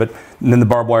that way, but then the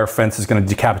barbed wire fence is going to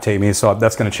decapitate me, so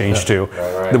that's going to change too.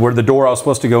 Right. Where the door I was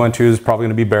supposed to go into is probably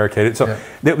going to be barricaded. So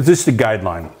it was just a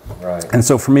guideline. Right. And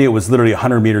so for me, it was literally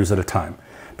 100 meters at a time,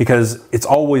 because it's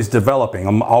always developing.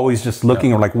 I'm always just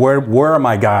looking like, where are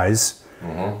my guys?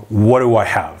 Mm-hmm. What do I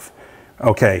have?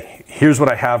 Okay, here's what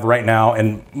I have right now.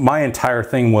 And my entire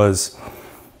thing was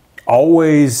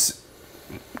always,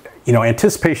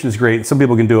 anticipation is great. Some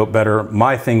people can do it better.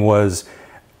 My thing was,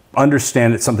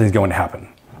 understand that something's going to happen.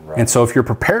 Right. And so if you're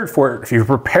prepared for it, if you're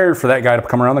prepared for that guy to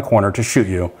come around the corner to shoot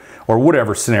you, or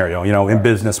whatever scenario, in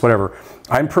business, whatever,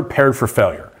 I'm prepared for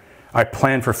failure. I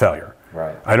plan for failure.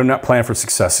 Right. I do not plan for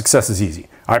success. Success is easy.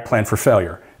 I plan for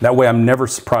failure. That way I'm never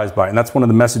surprised by it. And that's one of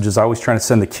the messages I always try to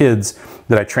send the kids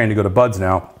that I train to go to BUD/S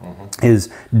now, is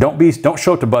don't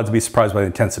show up to BUD/S and be surprised by the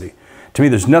intensity. To me,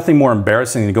 there's nothing more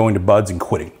embarrassing than going to BUD/S and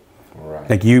quitting. Right.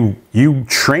 Like you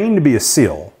train to be a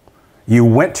SEAL. You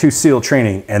went to SEAL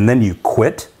training and then you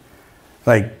quit?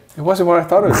 Like, it wasn't what I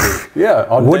thought it would be. Yeah.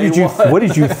 On what day did you one. what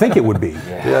did you think it would be?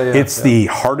 It's the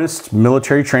hardest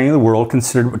military training in the world,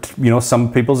 considered,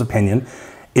 some people's opinion.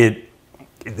 The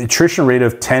attrition rate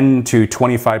of 10 to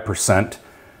 25%.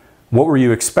 What were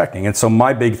you expecting? And so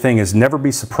my big thing is never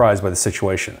be surprised by the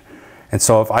situation. And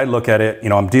so if I look at it,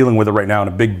 I'm dealing with it right now in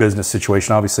a big business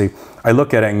situation, obviously, I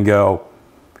look at it and go,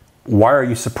 why are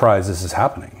you surprised this is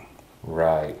happening?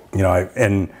 Right.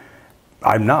 And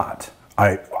I'm not.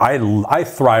 I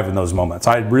thrive in those moments.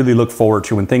 I really look forward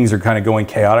to when things are kind of going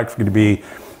chaotic for it to be,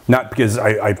 not because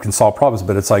I can solve problems,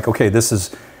 but it's like, okay,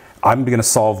 I'm going to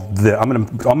solve I'm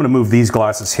going to move these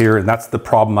glasses here, and that's the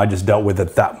problem I just dealt with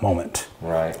at that moment.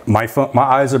 Right. My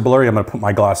eyes are blurry. I'm going to put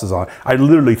my glasses on. I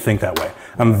literally think that way.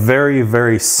 I'm very,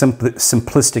 very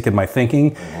simplistic in my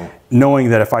thinking, knowing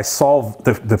that if I solve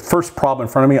the first problem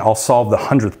in front of me, I'll solve the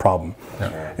 100th problem.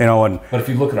 Yeah. But if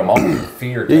you look at them all,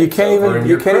 fear. You can't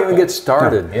even get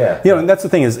started. Yeah. And that's the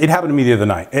thing is, it happened to me the other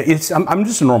night. I'm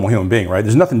just a normal human being, right?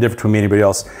 There's nothing different from anybody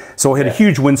else. So I had a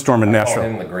huge windstorm in Nashville.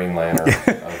 In the Green Lantern.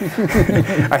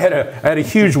 I had a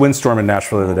huge windstorm in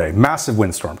Nashville the other day, massive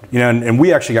windstorm. And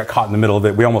we actually got caught in the middle of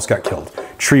it. We almost got killed.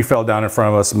 Tree fell down in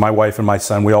front of us. My wife and my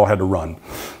son, we all had to run,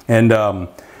 and a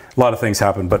lot of things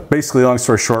happened. But basically, long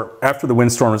story short, after the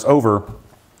windstorm was over,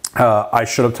 I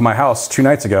showed up to my house 2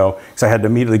 nights ago because I had to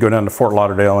immediately go down to Fort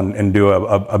Lauderdale and do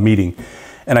a meeting.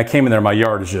 And I came in there, my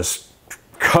yard is just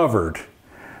covered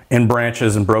in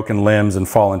branches and broken limbs and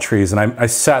fallen trees. And I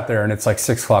sat there, and it's like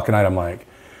 6 o'clock at night. I'm like,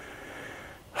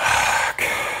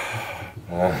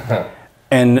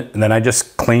 and then I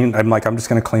just cleaned. I'm like, I'm just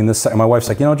going to clean this. And my wife's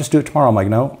like, just do it tomorrow. I'm like,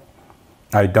 no,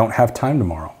 I don't have time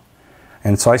tomorrow.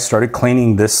 And so I started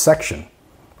cleaning this section.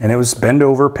 And it was bend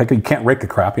over, you can't rake the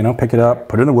crap, pick it up,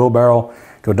 put it in the wheelbarrow,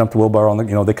 go dump the wheelbarrow,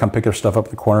 and they come pick their stuff up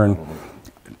in the corner.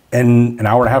 And an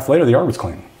hour and a half later, the yard was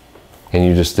clean. And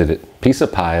you just did it piece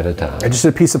of pie at a time. I just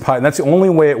did a piece of pie. And that's the only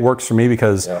way it works for me,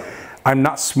 because I'm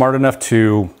not smart enough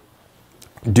to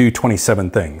do 27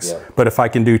 things. But if I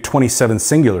can do 27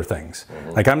 singular things,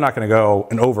 like I'm not going to go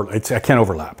and I can't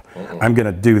overlap. I'm going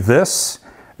to do this,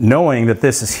 knowing that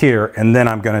this is here, and then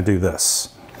I'm going to do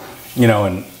this.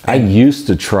 And I used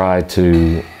to try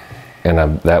to,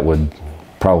 and that would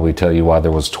probably tell you why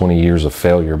there was 20 years of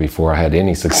failure before I had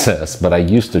any success, but I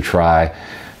used to try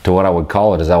to, what I would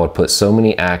call it is, I would put so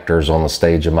many actors on the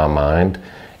stage in my mind,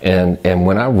 and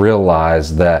when I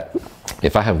realized that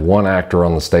if I have one actor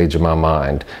on the stage of my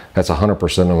mind, that's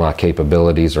 100% of my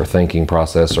capabilities or thinking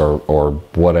process or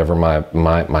whatever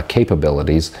my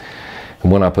capabilities.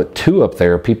 And when I put 2 up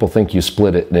there, people think you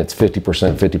split it and it's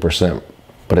 50%, 50%.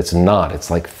 But it's not.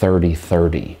 It's like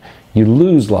 30-30. You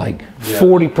lose like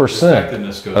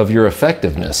 40% of your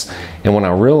effectiveness. And when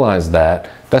I realized that,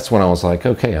 that's when I was like,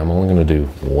 okay, I'm only going to do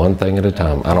one thing at a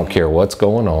time. I don't care what's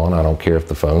going on. I don't care if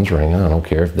the phone's ringing. I don't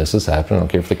care if this is happening. I don't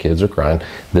care if the kids are crying.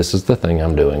 This is the thing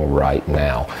I'm doing right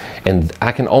now. And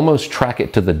I can almost track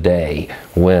it to the day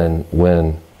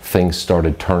when things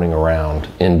started turning around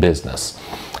in business.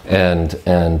 And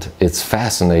it's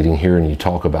fascinating hearing you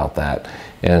talk about that.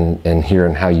 And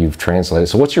hearing how you've translated.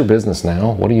 So what's your business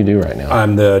now? What do you do right now?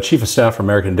 I'm the Chief of Staff for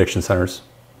American Addiction Centers.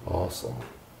 Awesome.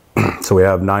 So we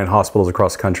have 9 hospitals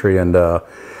across the country, and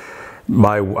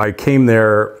I came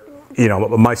there,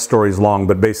 my story's long,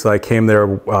 but basically I came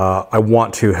there, I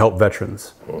want to help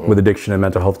veterans with addiction and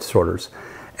mental health disorders.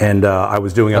 And I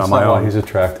was doing it on my own. He's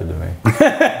attracted to me.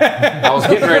 I was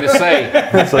getting ready to say.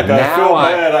 It's like, I feel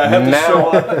bad. I have to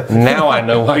show up. Now I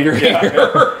know why you're here.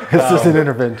 It's just an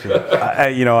intervention.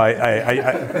 I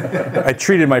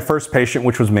treated my first patient,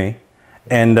 which was me,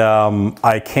 and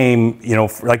I came,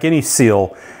 like any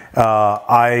SEAL.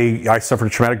 I suffered a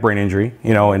traumatic brain injury.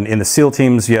 In the SEAL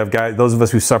teams, you have those of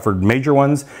us who suffered major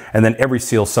ones, and then every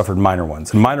SEAL suffered minor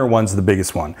ones. And minor ones are the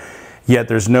biggest one. Yet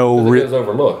there's no. It is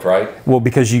overlooked, right? Well,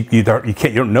 because you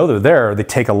don't know they're there. They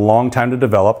take a long time to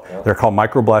develop. Yep. They're called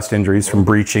microblast injuries from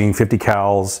breaching, 50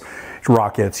 cals,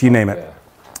 rockets, you name it.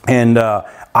 Yeah. And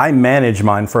I managed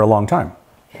mine for a long time.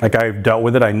 Like, I've dealt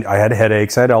with it. I had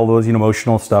headaches. I had all those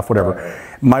emotional stuff, whatever.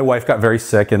 Right. My wife got very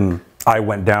sick, and I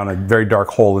went down a very dark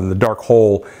hole. And the dark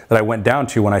hole that I went down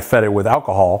to when I fed it with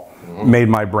alcohol made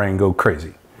my brain go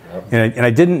crazy. And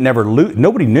I didn't never lose.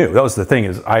 Nobody knew. That was the thing,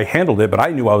 is I handled it, but I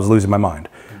knew I was losing my mind.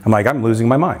 I'm like, I'm losing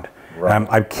my mind. Right.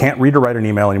 I can't read or write an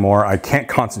email anymore. I can't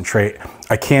concentrate.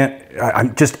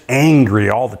 I'm just angry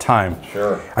all the time.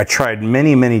 Sure. I tried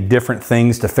many, many different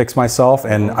things to fix myself,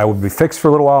 and I would be fixed for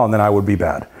a little while, and then I would be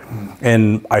bad.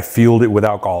 And I fueled it with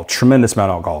alcohol, tremendous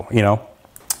amount of alcohol,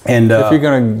 And if you're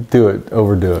gonna do it,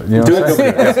 overdo it. You know do what I'm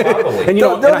it, saying? and you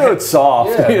know, Don't do it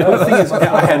soft. Yeah. You know? the thing is,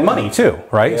 I had money too,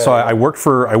 right? So I worked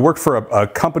for a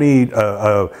company,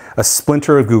 a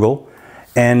splinter of Google,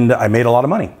 and I made a lot of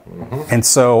money. And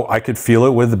so I could feel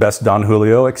it with the best Don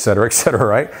Julio, et cetera,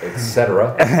 right? Et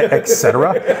cetera. Et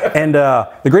cetera. And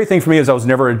the great thing for me is I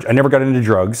never got into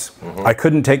drugs. I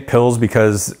couldn't take pills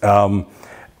because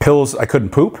pills, I couldn't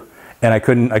poop. And I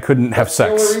couldn't have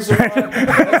sex.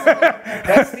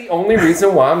 That's the only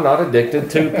reason why I'm not addicted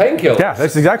to painkillers. Yeah,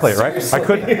 that's exactly it, right?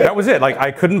 That was it. Like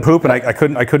I couldn't poop and I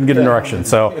couldn't get an erection.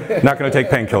 So not going to take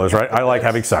painkillers, right? I like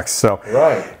having sex. So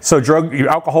Right. So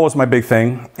alcohol was my big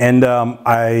thing, and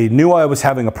I knew I was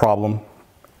having a problem.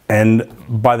 And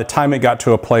by the time it got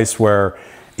to a place where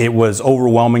it was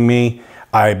overwhelming me,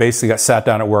 I basically got sat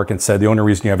down at work and said, the only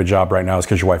reason you have a job right now is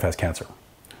because your wife has cancer.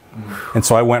 And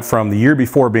so I went from the year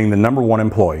before being the #1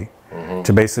 employee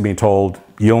to basically being told,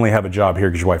 you only have a job here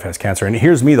because your wife has cancer. And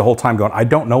here's me the whole time going, I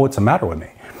don't know what's the matter with me.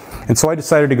 And so I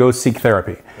decided to go seek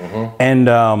therapy. And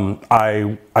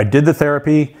I did the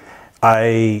therapy.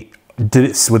 I did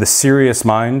it with a serious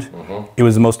mind. It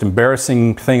was the most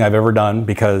embarrassing thing I've ever done,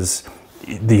 because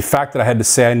the fact that I had to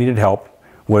say I needed help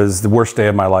was the worst day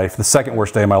of my life. The second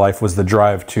worst day of my life was the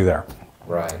drive to there.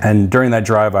 Right. And during that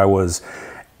drive, I was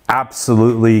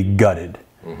absolutely gutted.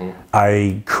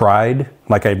 I cried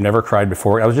like I've never cried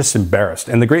before. I was just embarrassed.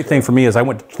 And the great thing for me is I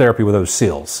went to therapy with those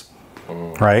SEALs,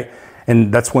 right?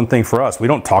 And that's one thing for us. We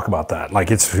don't talk about that.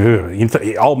 Like it's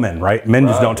all men, right? Men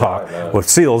just don't talk. Right. With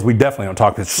SEALs, we definitely don't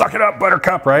talk. It's suck it up,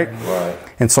 buttercup, right? Right.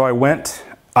 And so I went,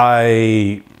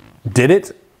 I did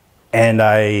it, and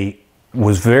I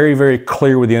was very, very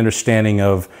clear with the understanding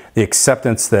of the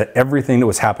acceptance that everything that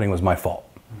was happening was my fault.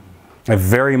 I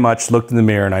very much looked in the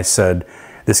mirror and I said,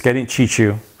 this guy didn't cheat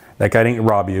you. That guy didn't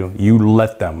rob you. You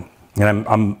let them. And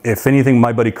I'm if anything,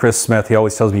 my buddy Chris Smith, he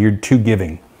always tells me, you're too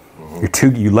giving.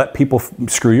 You let people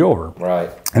screw you over.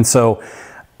 Right. And so,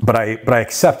 but I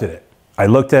accepted it. I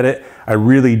looked at it. I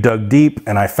really dug deep,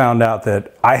 and I found out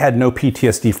that I had no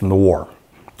PTSD from the war.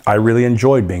 I really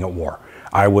enjoyed being at war.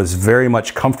 I was very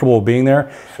much comfortable being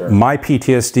there. Sure. My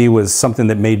PTSD was something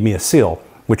that made me a SEAL,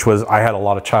 which was I had a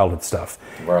lot of childhood stuff.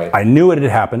 Right. I knew it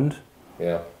had happened,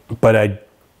 Yeah. but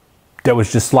that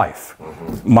was just life.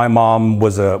 My mom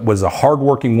was a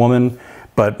hardworking woman,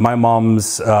 but my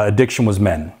mom's addiction was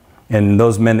men. And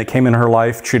those men that came in her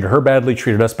life treated her badly,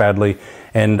 treated us badly,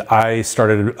 and I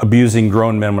started abusing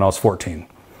grown men when I was 14.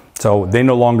 So they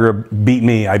no longer beat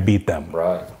me, I beat them.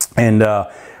 Right. And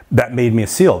that made me a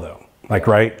SEAL, though. Like,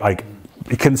 right? Like,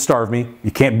 you couldn't starve me,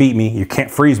 you can't beat me, you can't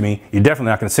freeze me, you're definitely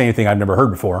not going to say anything I've never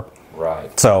heard before.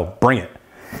 Right. So bring it.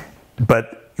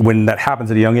 But when that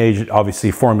happens at a young age, it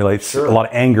obviously formulates Sure. a lot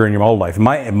of anger in your whole life.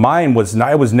 Mine was,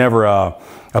 I was never a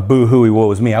boo-hooey, woe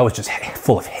was me. I was just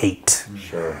full of hate.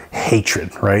 Sure.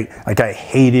 Hatred, right? Like I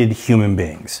hated human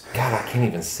beings. God, I can't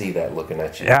even see that looking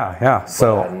at you. Yeah, yeah. But I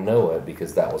So know it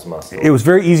because that was my story. it was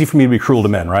very easy for me to be cruel to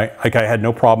men, right? Like I had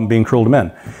no problem being cruel to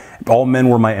men. All men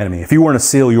were my enemy. If you weren't a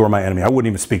SEAL, you were my enemy. I wouldn't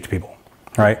even speep to people,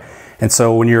 right? And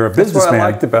so when you're a That's businessman, what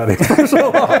I liked about it.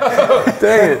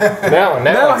 Dang it.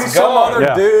 Now he's it's some gone. other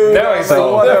Yeah. dude. Now he's So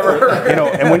some whatever. you know,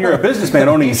 and when you're a businessman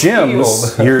owning He's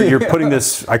gyms, healed. you're putting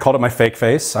this. I called it my fake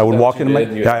face. I would that walk what into you my.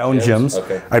 did? You Yeah, I had own gyms.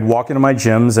 Okay. I'd walk into my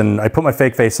gyms and I put my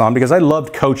fake face on because I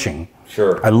loved coaching.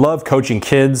 Sure. I love coaching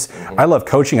kids. I love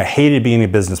coaching. I hated being a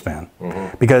businessman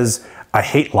because I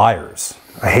hate liars.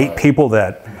 I hate people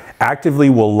that actively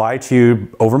will lie to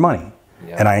you over money.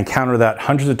 Yeah. And I encounter that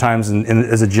hundreds of times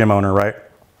as a gym owner, right?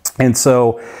 And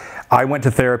so I went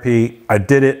to therapy, I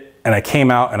did it, and I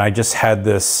came out and I just had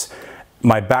this,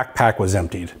 my backpack was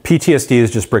emptied. PTSD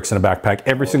is just bricks in a backpack.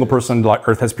 Every single person on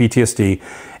earth has PTSD,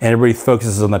 and everybody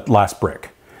focuses on the last brick.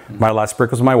 My last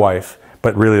brick was my wife,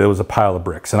 but really there was a pile of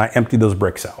bricks, and I emptied those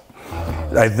bricks out.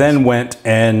 I then went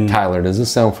and... Tyler, does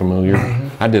this sound familiar?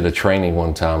 I did a training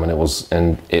one time, and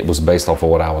it was based off of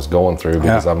what I was going through,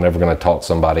 because Yeah. I'm never going to talk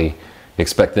somebody,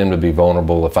 expect them to be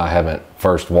vulnerable if I haven't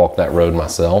first walked that road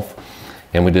myself.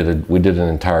 And we did an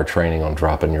entire training on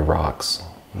dropping your rocks,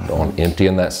 on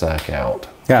emptying that sack out,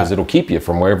 because it'll keep you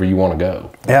from wherever you want to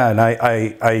go. Yeah, and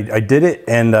I did it,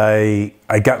 and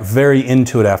I got very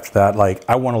into it after that. Like,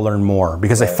 I want to learn more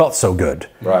because I felt so good.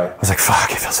 Right. I was like,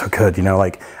 fuck, it feels so good. You know,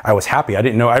 like I was happy. I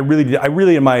didn't know. I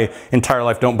really in my entire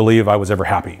life don't believe I was ever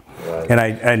happy. Right.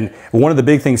 And one of the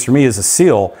big things for me as a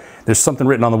SEAL, there's something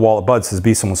written on the wall at Bud says,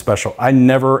 be someone special. I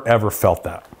never ever felt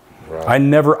that. Right.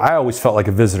 I always felt like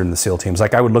a visitor in the SEAL teams.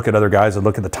 Like I would look at other guys, I'd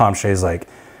look at the Tom Shays like,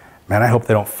 man, I hope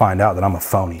they don't find out that I'm a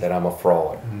phony. That I'm a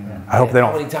fraud. I hope they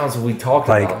don't. How many times have we talked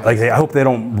about this? I hope they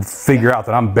don't figure out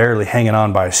that I'm barely hanging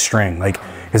on by a string. Like,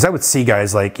 because I would see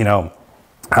guys like, you know,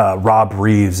 Rob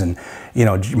Reeves and, you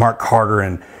know, Mark Carter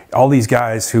and all these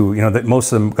guys who, you know, that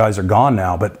most of them guys are gone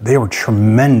now, but they were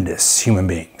tremendous human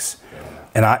beings.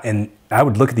 And I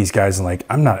would look at these guys and like,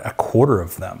 I'm not a quarter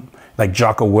of them. Like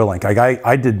Jocko Willink. Like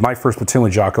I did my first platoon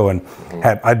with Jocko, and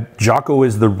Jocko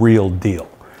is the real deal.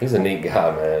 He's a neat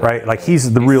guy, man. Right? Like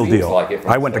he's the real deal. Like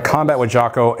I went to combat with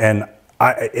Jocko, and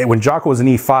when Jocko was an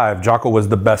E5, Jocko was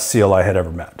the best SEAL I had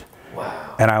ever met.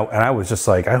 Wow. And I was just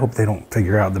like, I hope they don't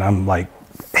figure out that I'm like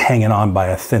hanging on by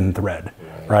a thin thread,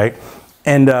 right?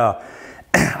 And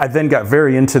I then got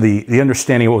very into the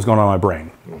understanding of what was going on in my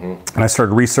brain. And I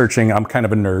started researching. I'm kind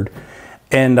of a nerd.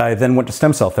 And I then went to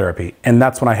stem cell therapy. And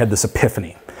that's when I had this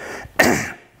epiphany.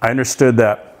 I understood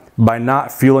that by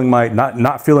not fueling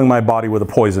my body with a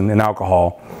poison and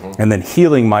alcohol, and then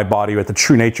healing my body with the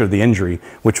true nature of the injury,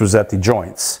 which was at the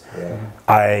joints,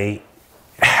 my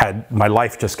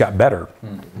life just got better.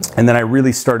 And then I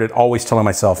really started always telling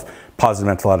myself positive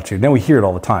mental attitude. Now we hear it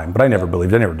all the time, but I never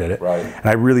believed, I never did it. Right. And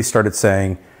I really started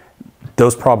saying,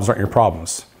 those problems aren't your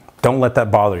problems. Don't let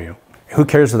that bother you. Who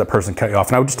cares if that person cut you off?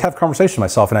 And I would just have conversations with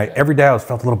myself, and every day I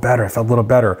felt a little better. I felt a little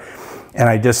better. And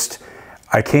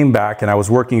I came back, and I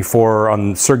was working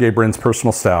on Sergey Brin's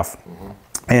personal staff.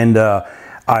 And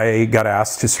I got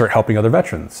asked to start helping other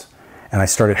veterans. And I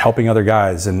started helping other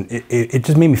guys, and it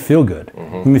just made me feel good.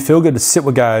 It made me feel good to sit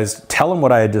with guys, tell them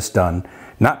what I had just done,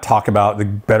 not talk about the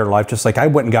better life, just like I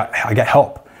got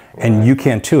help. And you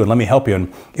can too, and let me help you.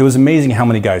 And it was amazing how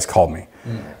many guys called me.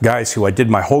 Guys who I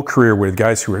did my whole career with,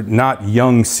 guys who were not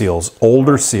young SEALs,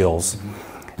 older SEALs.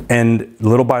 And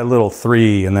little by little,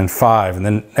 3 and then 5. And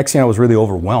then next thing I was really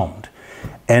overwhelmed.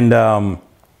 And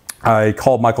I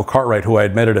called Michael Cartwright, who I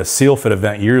had met at a SEAL Fit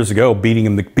event years ago,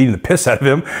 beating the piss out of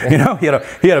him. You know, he had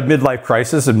a midlife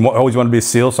crisis and always wanted to be a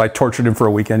SEAL, so I tortured him for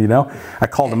a weekend. You know, I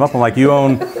called him up. I'm like, you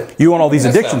own all these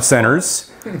addiction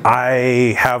centers.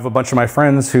 I have a bunch of my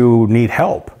friends who need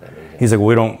help. He's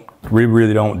like, we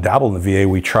really don't dabble in the VA.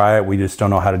 We try it. We just don't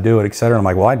know how to do it, et cetera. I'm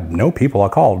like, well, I know people. I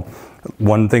called.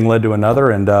 One thing led to another,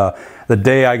 and the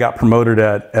day I got promoted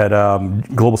at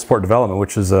Global Support Development,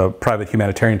 which is a private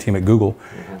humanitarian team at Google,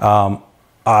 I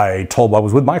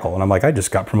was with Michael, and I'm like, I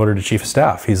just got promoted to Chief of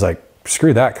Staff. He's like,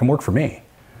 screw that, come work for me.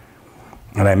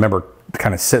 And I remember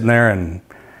kind of sitting there, and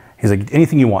he's like,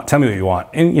 anything you want, tell me what you want.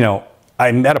 And you know,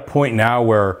 I'm at a point now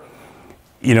where,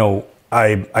 you know,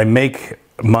 I make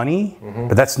money,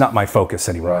 but that's not my focus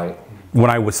anymore. Right.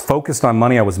 When I was focused on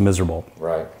money, I was miserable.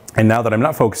 Right. And now that I'm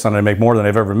not focused on it, I make more than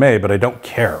I've ever made, but I don't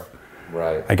care.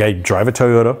 Right. Like I drive a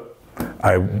Toyota,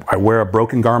 I wear a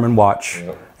broken Garmin watch,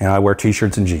 and I wear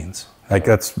t-shirts and jeans. Like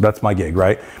that's my gig,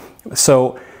 right?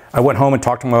 So I went home and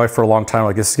talked to my wife for a long time.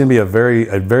 Like this is going to be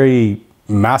a very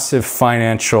massive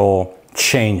financial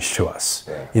change to us.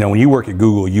 Yeah. You know, when you work at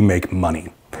Google, you make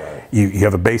money. Right. You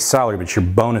have a base salary, but your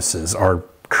bonuses are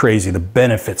crazy. The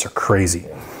benefits are crazy.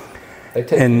 Yeah. They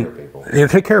take care of people. They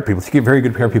take care of people. They take very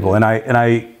good care of people. And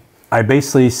I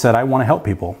basically said I want to help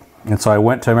people. And so I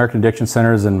went to American Addiction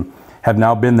Centers and have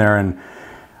now been there. And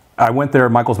I went there.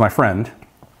 Michael's my friend,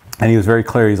 and he was very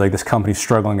clear. He's like, this company's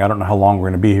struggling. I don't know how long we're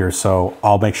going to be here, so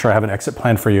I'll make sure I have an exit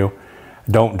plan for you.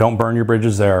 Don't burn your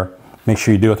bridges there. Make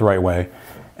sure you do it the right way.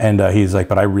 And he's like,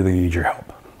 but I really need your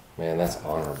help. Man, that's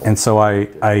honorable. And so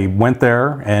I went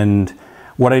there, and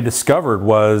what I discovered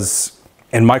was,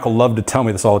 and Michael loved to tell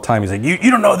me this all the time. He's like,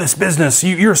 you don't know this business.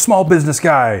 You're a small business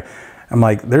guy. I'm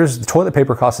like, the toilet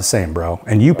paper costs the same, bro,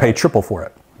 and you pay triple for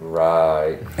it.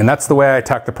 Right. And that's the way I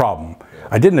attacked the problem. Yeah.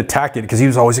 I didn't attack it because he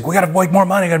was always like, we got to make more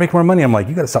money. Got to make more money. I'm like,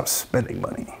 you got to stop spending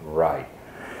money. Right.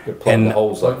 You plug the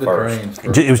holes up first.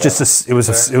 It was just it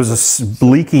was a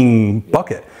leaking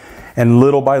bucket, and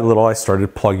little by little I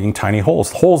started plugging tiny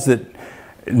holes that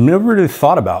I never really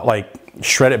thought about, like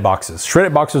shredded boxes.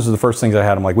 Shredded boxes are the first things I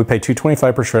had. I'm like, we pay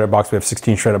 $225 per shredded box. We have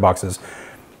 16 shredded boxes.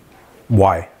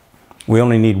 Why? We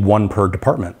only need 1 per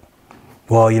department.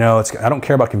 Well, you know, I don't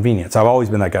care about convenience. I've always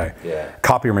been that guy. Yeah.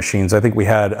 Copier machines. I think we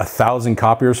had 1,000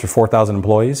 copiers for 4,000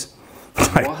 employees.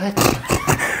 What?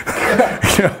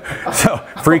 You know, so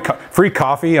free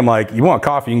coffee. I'm like, you want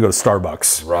coffee? You can go to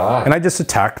Starbucks. Right. And I just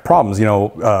attacked problems. You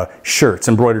know, shirts,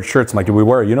 embroidered shirts. I'm like, do we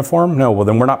wear a uniform? No. Well,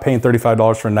 then we're not paying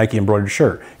 $35 for a Nike embroidered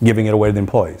shirt, giving it away to the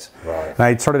employees. Right. And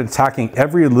I started attacking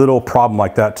every little problem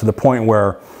like that to the point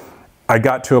where I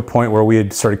got to a point where we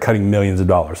had started cutting millions of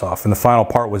dollars off. And the final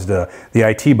part was the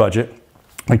IT budget,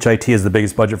 which IT is the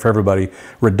biggest budget for everybody,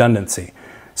 redundancy.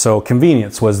 So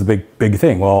convenience was the big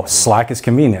thing. Well, Slack is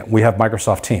convenient. We have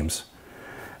Microsoft Teams.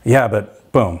 Yeah, but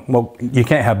Boom. Well, you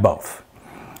can't have both.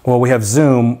 Well, we have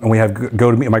Zoom and we have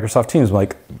GoToMeeting, Microsoft Teams. I'm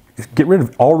like, get rid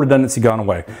of all redundancy, gone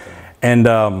away.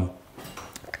 And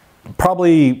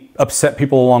probably upset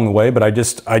people along the way, but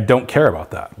I don't care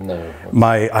about that. No.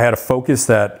 I had a focus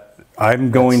that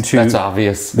I'm going to. That's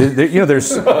obvious.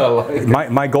 There's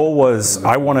my goal was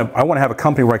I want to have a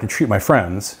company where I can treat my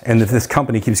friends, and if this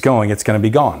company keeps going, it's going to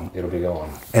be gone. It'll be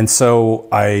gone. And so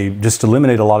I just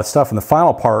eliminated a lot of stuff. And the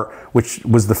final part, which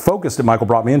was the focus that Michael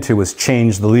brought me into, was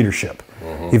change the leadership,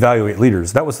 evaluate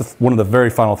leaders. That was one of the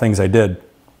very final things I did.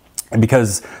 And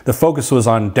because the focus was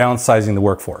on downsizing the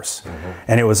workforce,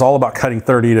 and it was all about cutting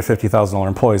 $30,000 to $50,000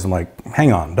 employees. I'm like,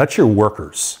 hang on, that's your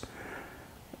workers.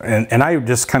 And I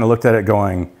just kind of looked at it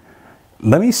going,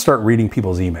 let me start reading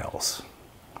people's emails.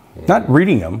 Not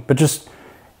reading them, but just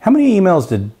how many emails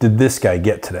did this guy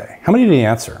get today? How many did he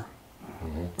answer?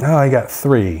 Oh, I got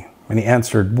 3, and he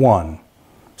answered 1.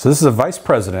 So this is a vice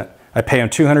president. I pay him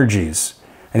 200 G's,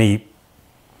 and he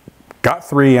got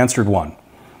 3, answered 1.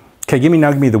 Okay, give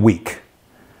me the week.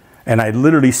 And I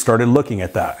literally started looking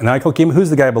at that. And I go, okay,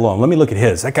 who's the guy below him? Let me look at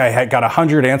his. That guy had got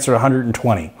 100, answered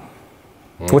 120.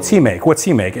 What's he make? What's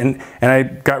he make? And I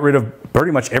got rid of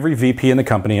pretty much every VP in the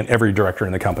company and every director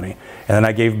in the company. And then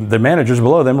I gave the managers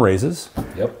below them raises.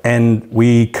 Yep. And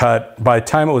we cut, by the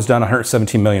time it was done,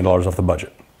 $117 million off the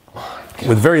budget.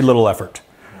 With very little effort.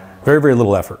 Very, very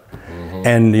little effort.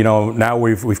 And now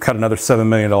we've cut another $7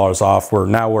 million off.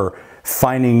 We're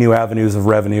finding new avenues of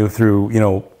revenue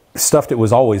through, stuff that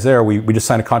was always there. We just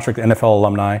signed a contract with NFL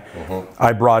alumni.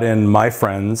 I brought in my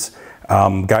friends,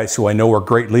 guys who I know are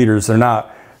great leaders. They're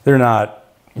not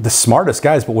the smartest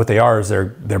guys, but what they are is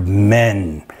they're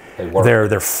men.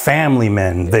 They're family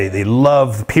men. They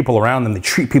love the people around them. They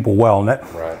treat people well. And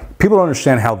people don't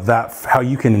understand how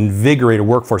you can invigorate a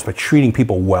workforce by treating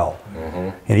people well.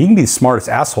 You can be the smartest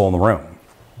asshole in the room.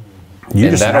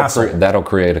 That'll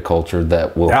create a culture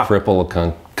that will cripple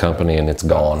a company, and it's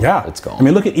gone. Yeah, it's gone. I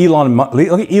mean, look at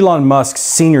Elon Musk's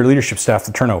senior leadership staff,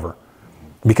 the turnover,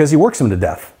 because he works them to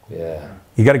death. Yeah.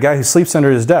 You got a guy who sleeps under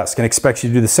his desk and expects you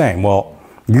to do the same. Well,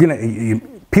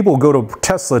 people go to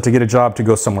Tesla to get a job to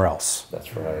go somewhere else.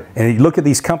 That's right. And you look at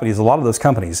these companies, a lot of those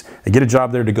companies, they get a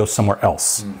job there to go somewhere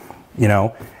else.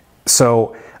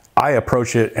 So I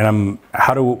approach it, and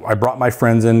I brought my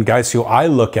friends in, guys who I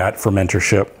look at for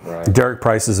mentorship. Right. Derek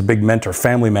Price is a big mentor,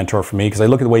 family mentor for me, because I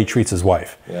look at the way he treats his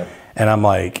wife. Yeah. And I'm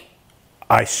like,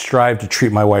 I strive to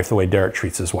treat my wife the way Derek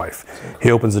treats his wife.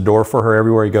 He opens the door for her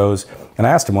everywhere he goes. And I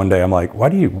asked him one day, I'm like, why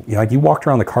do you walked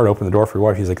around the car to open the door for your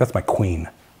wife? He's like, that's my queen.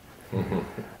 And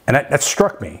that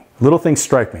struck me. Little things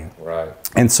strike me. Right.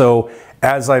 And so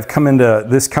as I've come into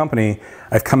this company,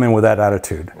 I've come in with that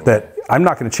attitude that I'm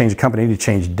not going to change the company, I need to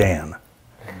change Dan.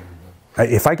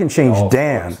 If I can change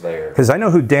Dan, because I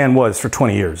know who Dan was for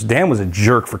 20 years. Dan was a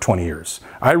jerk for 20 years.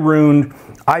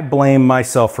 I blame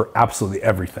myself for absolutely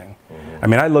everything. I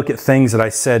mean, I look at things that I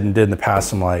said and did in the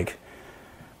past, and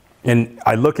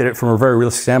I look at it from a very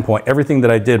realistic standpoint. Everything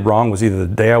that I did wrong was either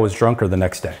the day I was drunk or the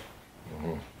next day.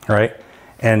 Right?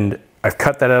 And I've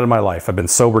cut that out of my life. I've been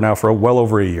sober now for well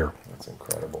over a year. That's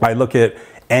incredible. I look at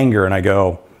anger and I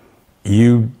go,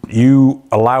 you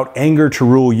allowed anger to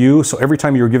rule you, so every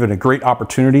time you were given a great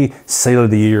opportunity, Sailor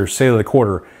of the Year, Sailor of the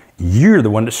Quarter, you're the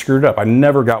one that screwed up. I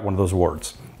never got one of those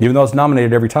awards, even though I was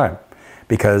nominated every time,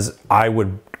 because I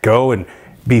would go and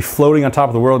be floating on top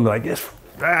of the world and be like,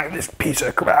 this piece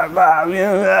of crap,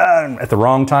 at the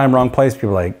wrong time, wrong place. People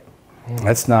are like,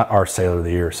 that's not our Sailor of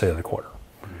the Year, Sailor of the Quarter,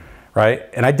 right?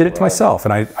 And I did it to myself,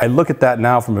 and I look at that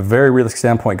now from a very realistic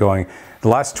standpoint going, the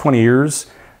last 20 years,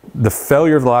 the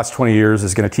failure of the last 20 years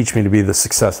is going to teach me to be the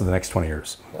success of the next 20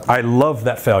 years. I love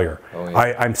that failure.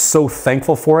 I'm so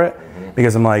thankful for it,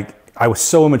 because I'm like, I was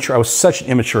so immature. I was such an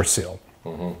immature SEAL.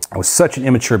 I was such an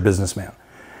immature businessman.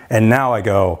 And now I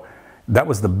go, that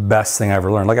was the best thing I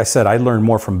ever learned. Like I said, I learned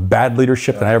more from bad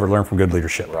leadership than I ever learned from good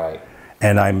leadership. Right.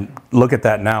 And I look at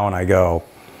that now and I go,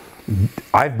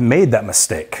 I've made that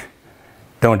mistake.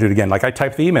 Don't do it again. Like I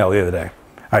typed the email the other day.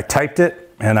 I typed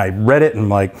it and I read it and I'm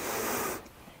like,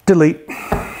 delete.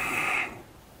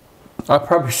 I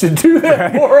probably should do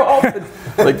that more often.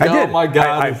 Like, I did. Oh my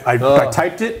God. I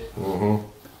typed it,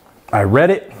 I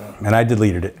read it, and I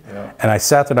deleted it. Yeah. And I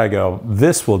sat there and I go,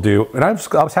 this will do. And I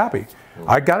was happy.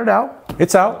 I got it out.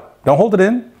 It's out. Don't hold it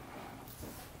in.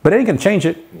 But it ain't going to change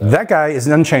it. No. That guy is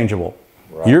unchangeable.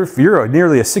 Right. You're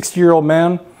nearly a 60-year-old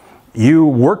man. You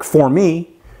work for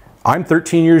me. I'm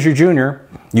 13 years your junior.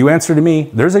 You answer to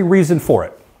me. There's a reason for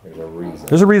it. There's a reason.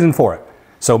 There's a reason for it.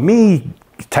 So me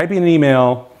typing an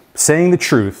email, saying the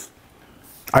truth,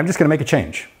 I'm just going to make a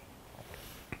change.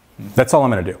 That's all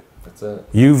I'm going to do. That's it.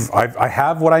 I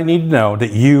have what I need to know,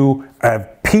 that you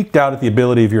have peaked out at the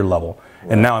ability of your level,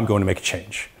 and now I'm going to make a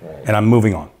change, and I'm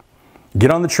moving on. Get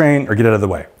on the train or get out of the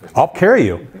way. I'll carry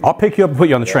you. I'll pick you up and put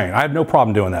you on the train. I have no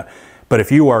problem doing that. But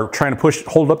if you are trying to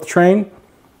hold up the train,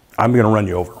 I'm going to run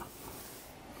you over.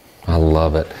 I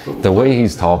love it. The way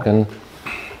he's talking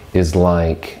is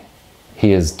like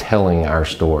he is telling our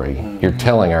story. You're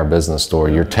telling our business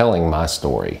story. You're telling my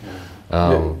story.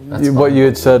 What you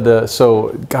had said, so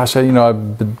gosh,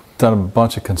 I've done a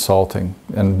bunch of consulting,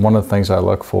 and one of the things I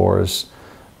look for is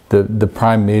the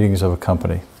prime meetings of a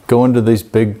company. Go into these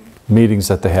big meetings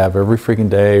that they have every freaking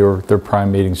day, or their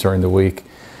prime meetings during the week,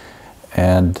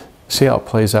 and see how it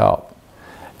plays out.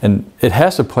 And it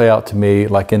has to play out to me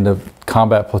like in the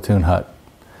combat platoon hut.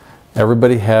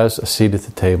 Everybody has a seat at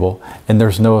the table, and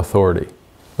there's no authority.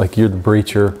 Like, you're the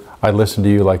breacher, I listen to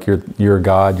you like you're a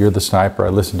god. You're the sniper, I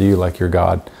listen to you like you're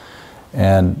God.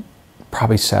 And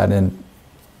probably sat in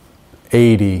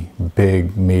 80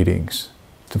 big meetings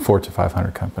to Fortune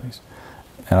 500 companies.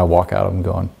 And I walk out of them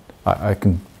going, I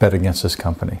can bet against this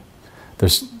company.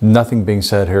 There's nothing being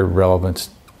said here relevant,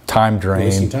 time drain.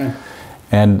 Wasting time.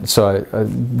 And so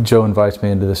Joe invites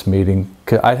me into this meeting.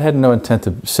 I had no intent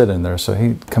to sit in there, so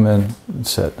he come in and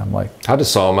sit. I'm like, I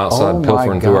just saw him outside oh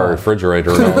pilfering through our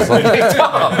refrigerator, and I was like, hey,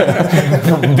 Tom,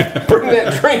 bring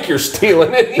that drink you're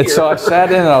stealing in here. And so I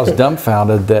sat in and I was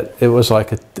dumbfounded that it was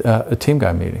like a team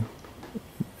guy meeting.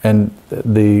 And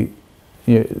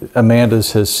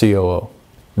Amanda's his COO,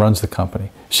 runs the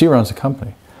company. She runs the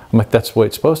company. I'm like, that's the way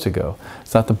it's supposed to go.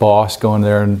 It's not the boss going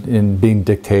there and being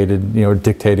dictated,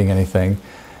 dictating anything.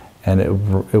 And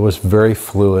it was very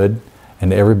fluid,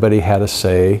 and everybody had a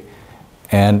say.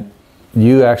 And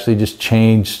you actually just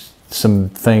changed some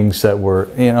things that were,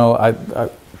 I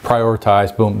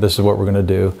prioritized, boom, this is what we're going to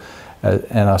do.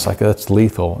 And I was like, that's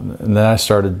lethal. And then I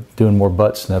started doing more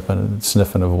butt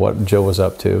sniffing of what Joe was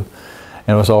up to.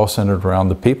 And it was all centered around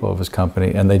the people of his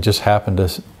company, and they just happened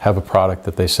to have a product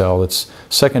that they sell that's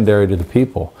secondary to the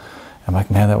people. I'm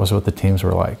like, man, that was what the teams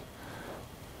were like.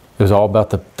 It was all about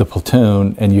the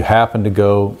platoon, and you happen to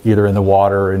go either in the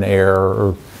water or in air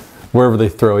or wherever they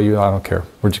throw you. I don't care.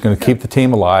 We're just going to keep the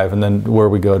team alive, and then where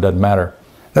we go doesn't matter.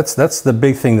 That's the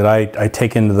big thing that I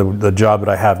take into the job that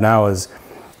I have now is,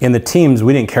 in the teams,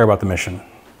 we didn't care about the mission.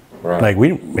 Right. Like,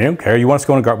 we don't care. You want us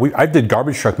to go on I did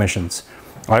garbage truck missions.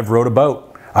 I've rowed a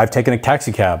boat. I've taken a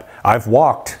taxi cab. I've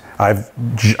walked. I've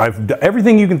done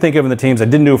everything you can think of in the teams. I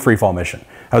didn't do a free fall mission.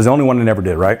 I was the only one that never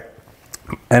did, right?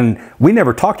 And we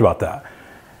never talked about that.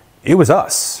 It was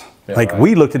us. Yeah, like, right.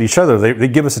 we looked at each other. They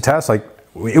give us a task. Like,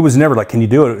 it was never like, can you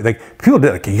do it? Like, people did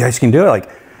it. Like, you guys can do it. Like,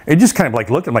 it just kind of like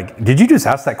looked at them like, did you just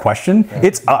ask that question? Yeah.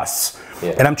 It's us.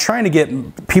 Yeah. And I'm trying to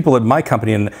get people at my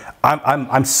company, and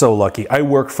I'm so lucky. I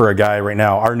work for a guy right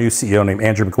now, our new CEO named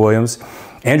Andrew McWilliams.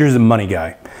 Andrew's a money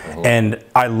guy, and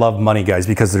I love money guys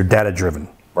because they're data driven,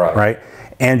 right?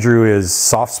 Andrew is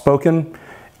soft spoken.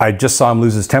 I just saw him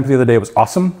lose his temper the other day. It was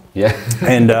awesome. Yeah.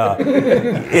 And I've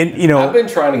been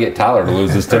trying to get Tyler to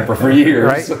lose his temper for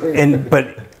years. Right.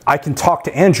 But I can talk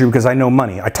to Andrew because I know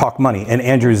money. I talk money, and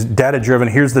Andrew's data driven.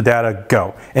 Here's the data,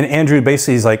 go. And Andrew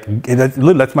basically is like,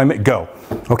 that's my go.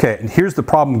 Okay. And here's the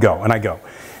problem, go. And I go.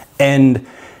 And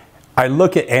I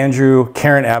look at Andrew,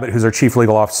 Karen Abbott, who's our chief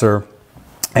legal officer,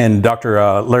 and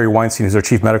Dr. Larry Weinstein, who's our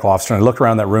chief medical officer, and I look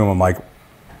around that room, I'm like,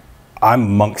 I'm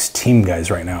amongst team guys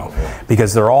right now,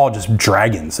 because they're all just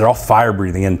dragons. They're all fire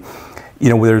breathing. And,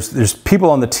 there's people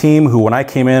on the team who, when I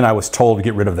came in, I was told to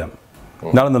get rid of them.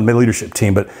 Not on the leadership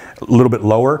team, but a little bit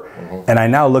lower. And I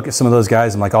now look at some of those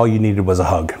guys, I'm like, all you needed was a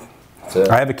hug.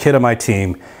 I have a kid on my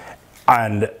team,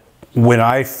 and when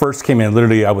I first came in,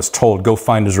 literally I was told, go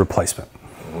find his replacement.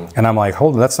 And I'm like,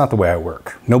 hold on, that's not the way I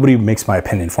work. Nobody makes my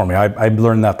opinion for me. I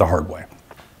learned that the hard way.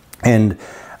 And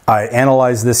I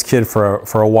analyzed this kid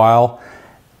for a while,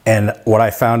 and what I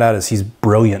found out is he's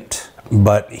brilliant,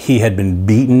 but he had been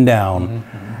beaten down,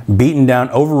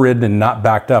 overridden, and not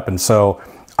backed up. And so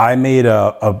I made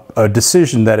a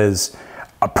decision that is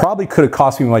probably could have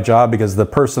cost me my job, because the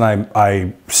person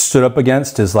I stood up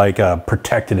against is like a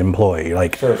protected employee.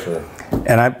 Like, sure.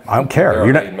 And I don't care.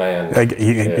 You're not, man.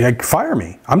 Like, fire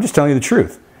me. I'm just telling you the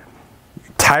truth.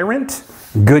 Tyrant,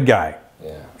 good guy.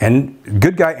 Yeah. And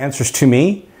good guy answers to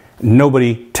me.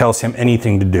 Nobody tells him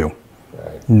anything to do.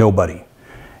 Right. Nobody.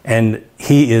 And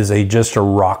he is just a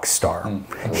rock star.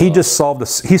 He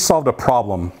solved a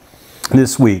problem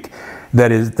this week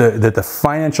that is that the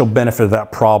financial benefit of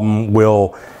that problem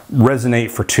will resonate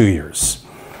for 2 years.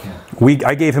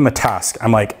 I gave him a task.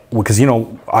 I'm like, because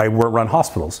I run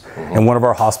hospitals, and one of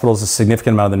our hospitals, a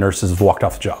significant amount of the nurses have walked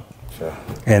off the job. Sure.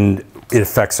 And it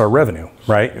affects our revenue,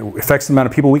 right? It affects the amount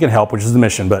of people we can help, which is the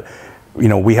mission, but you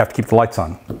know, we have to keep the lights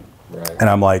on. Right. And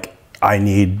I'm like, I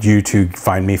need you to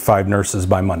find me 5 nurses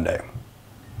by Monday.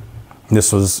 And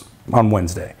this was on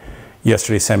Wednesday.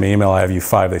 Yesterday, send me an email, I have you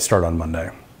 5, they start on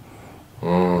Monday.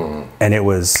 And it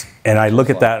was, and I look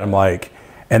at that and I'm like,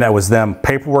 and that was them,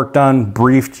 paperwork done,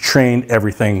 briefed, trained,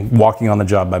 everything, walking on the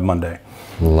job by Monday.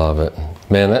 Love it.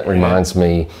 Man, that reminds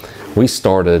me, we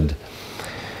started,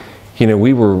 you know,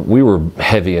 we were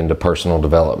heavy into personal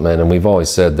development, and we've always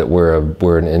said that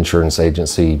we're an insurance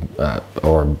agency,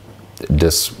 what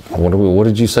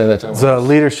did you say that time? It's a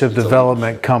leadership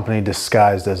development company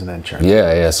disguised as an insurance.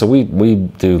 Yeah. So we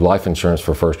do life insurance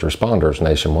for first responders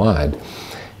nationwide,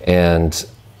 and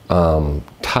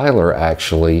Tyler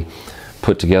actually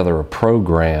put together a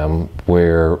program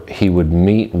where he would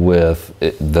meet with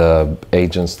the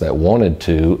agents that wanted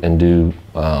to and do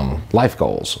life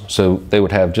goals. So they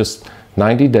would have just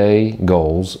 90-day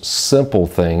goals, simple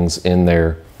things in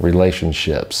their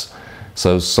relationships.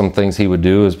 So some things he would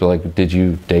do is be like, did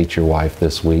you date your wife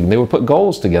this week? And they would put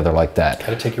goals together like that. Got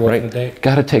to take your wife on a date.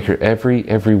 Got to take her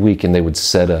every week, and they would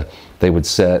set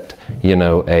you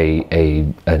know,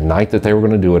 a night that they were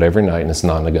going to do it every night, and it's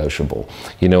non-negotiable.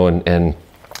 You know, and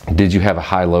did you have a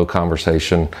high-low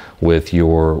conversation with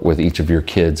each of your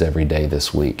kids every day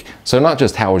this week? So not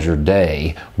just how was your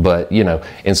day, but you know,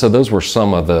 and so those were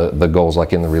some of the goals,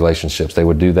 like in the relationships. They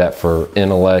would do that for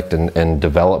intellect and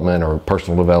development or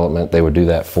personal development. They would do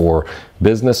that for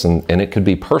business, and it could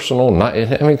be personal, not it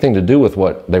had anything to do with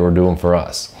what they were doing for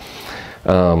us.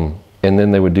 And then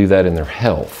they would do that in their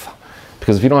health,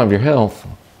 because if you don't have your health,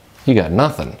 you got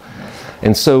nothing.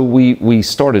 And so we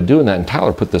started doing that, and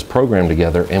Tyler put this program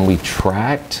together, and we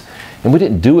tracked, and we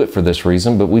didn't do it for this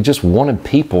reason, but we just wanted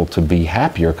people to be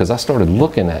happier, because I started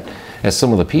looking at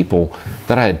some of the people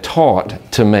that I had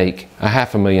taught to make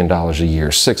 $500,000 a year,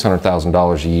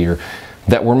 $600,000 a year,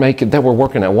 that were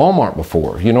working at Walmart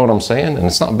before. You know what I'm saying? And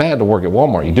it's not bad to work at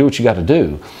Walmart. You do what you got to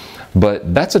do,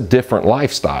 but that's a different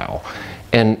lifestyle.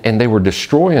 And they were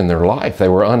destroying their life. They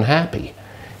were unhappy.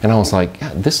 And I was like,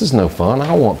 this is no fun. I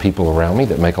don't want people around me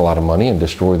that make a lot of money and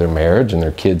destroy their marriage, and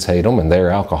their kids hate them, and they're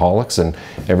alcoholics and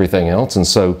everything else. And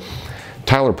so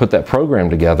Tyler put that program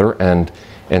together and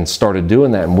started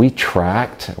doing that. And we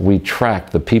tracked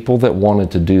the people that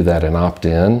wanted to do that and opt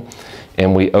in,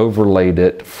 and we overlaid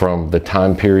it from the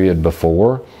time period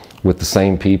before with the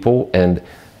same people, and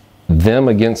them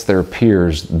against their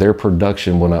peers, their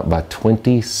production went up by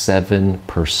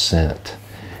 27%,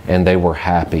 and they were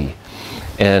happy.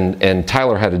 And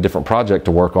Tyler had a different project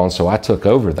to work on, so I took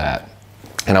over that.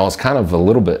 And I was kind of a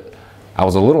little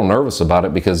nervous about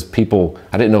it, because I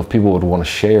didn't know if people would want to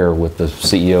share with the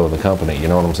CEO of the company, you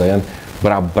know what I'm saying?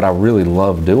 But I really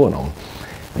love doing them.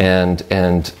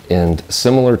 And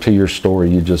similar to your story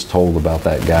you just told about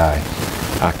that guy,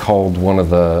 I called one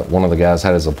of the guys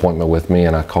had his appointment with me,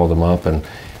 and I called him up, and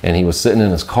he was sitting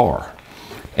in his car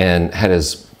and had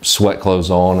his sweat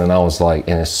clothes on, and I was like,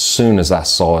 and as soon as I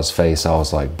saw his face, I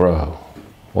was like, bro,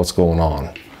 what's going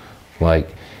on?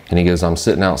 Like, and he goes, I'm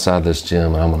sitting outside this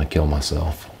gym and I'm gonna kill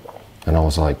myself. And I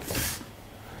was like,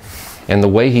 and the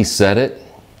way he said it,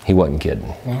 he wasn't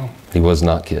kidding. Wow. He was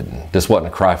not kidding. This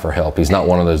wasn't a cry for help. He's not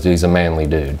one of those dudes, he's a manly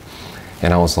dude.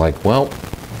 And I was like, well,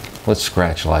 let's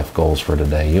scratch life goals for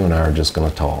today. You and I are just gonna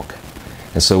talk.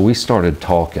 And so we started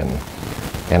talking,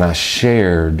 and I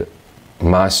shared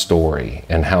my story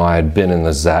and how I had been in the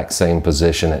exact same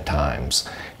position at times,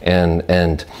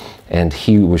 and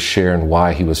he was sharing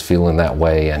why he was feeling that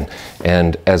way, and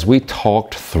as we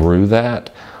talked through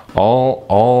that,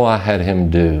 all I had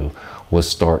him do was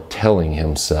start telling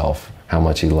himself how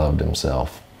much he loved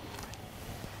himself.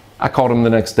 I called him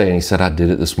the next day, and he said, I did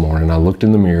it this morning. I looked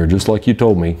in the mirror just like you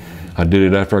told me. I did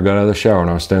it after I got out of the shower, and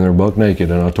I was standing there buck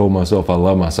naked, and I told myself I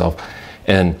love myself.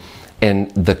 And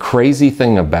the crazy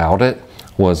thing about it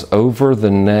was, over the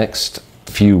next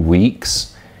few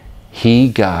weeks,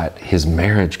 his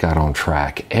marriage got on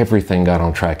track, everything got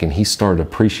on track, and he started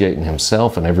appreciating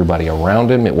himself and everybody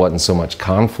around him. It wasn't so much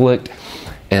conflict,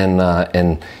 and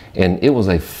it was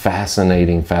a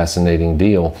fascinating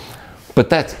deal. But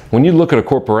that's, when you look at a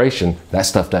corporation, that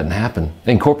stuff doesn't happen.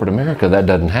 In corporate America, that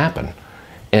doesn't happen.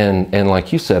 And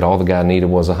like you said, all the guy needed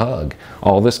was a hug.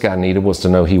 All this guy needed was to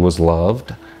know he was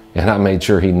loved, and I made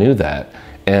sure he knew that.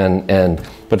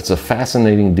 But it's a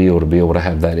fascinating deal to be able to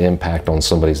have that impact on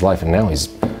somebody's life. And now he's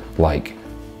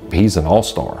an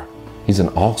all-star. He's an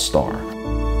all-star.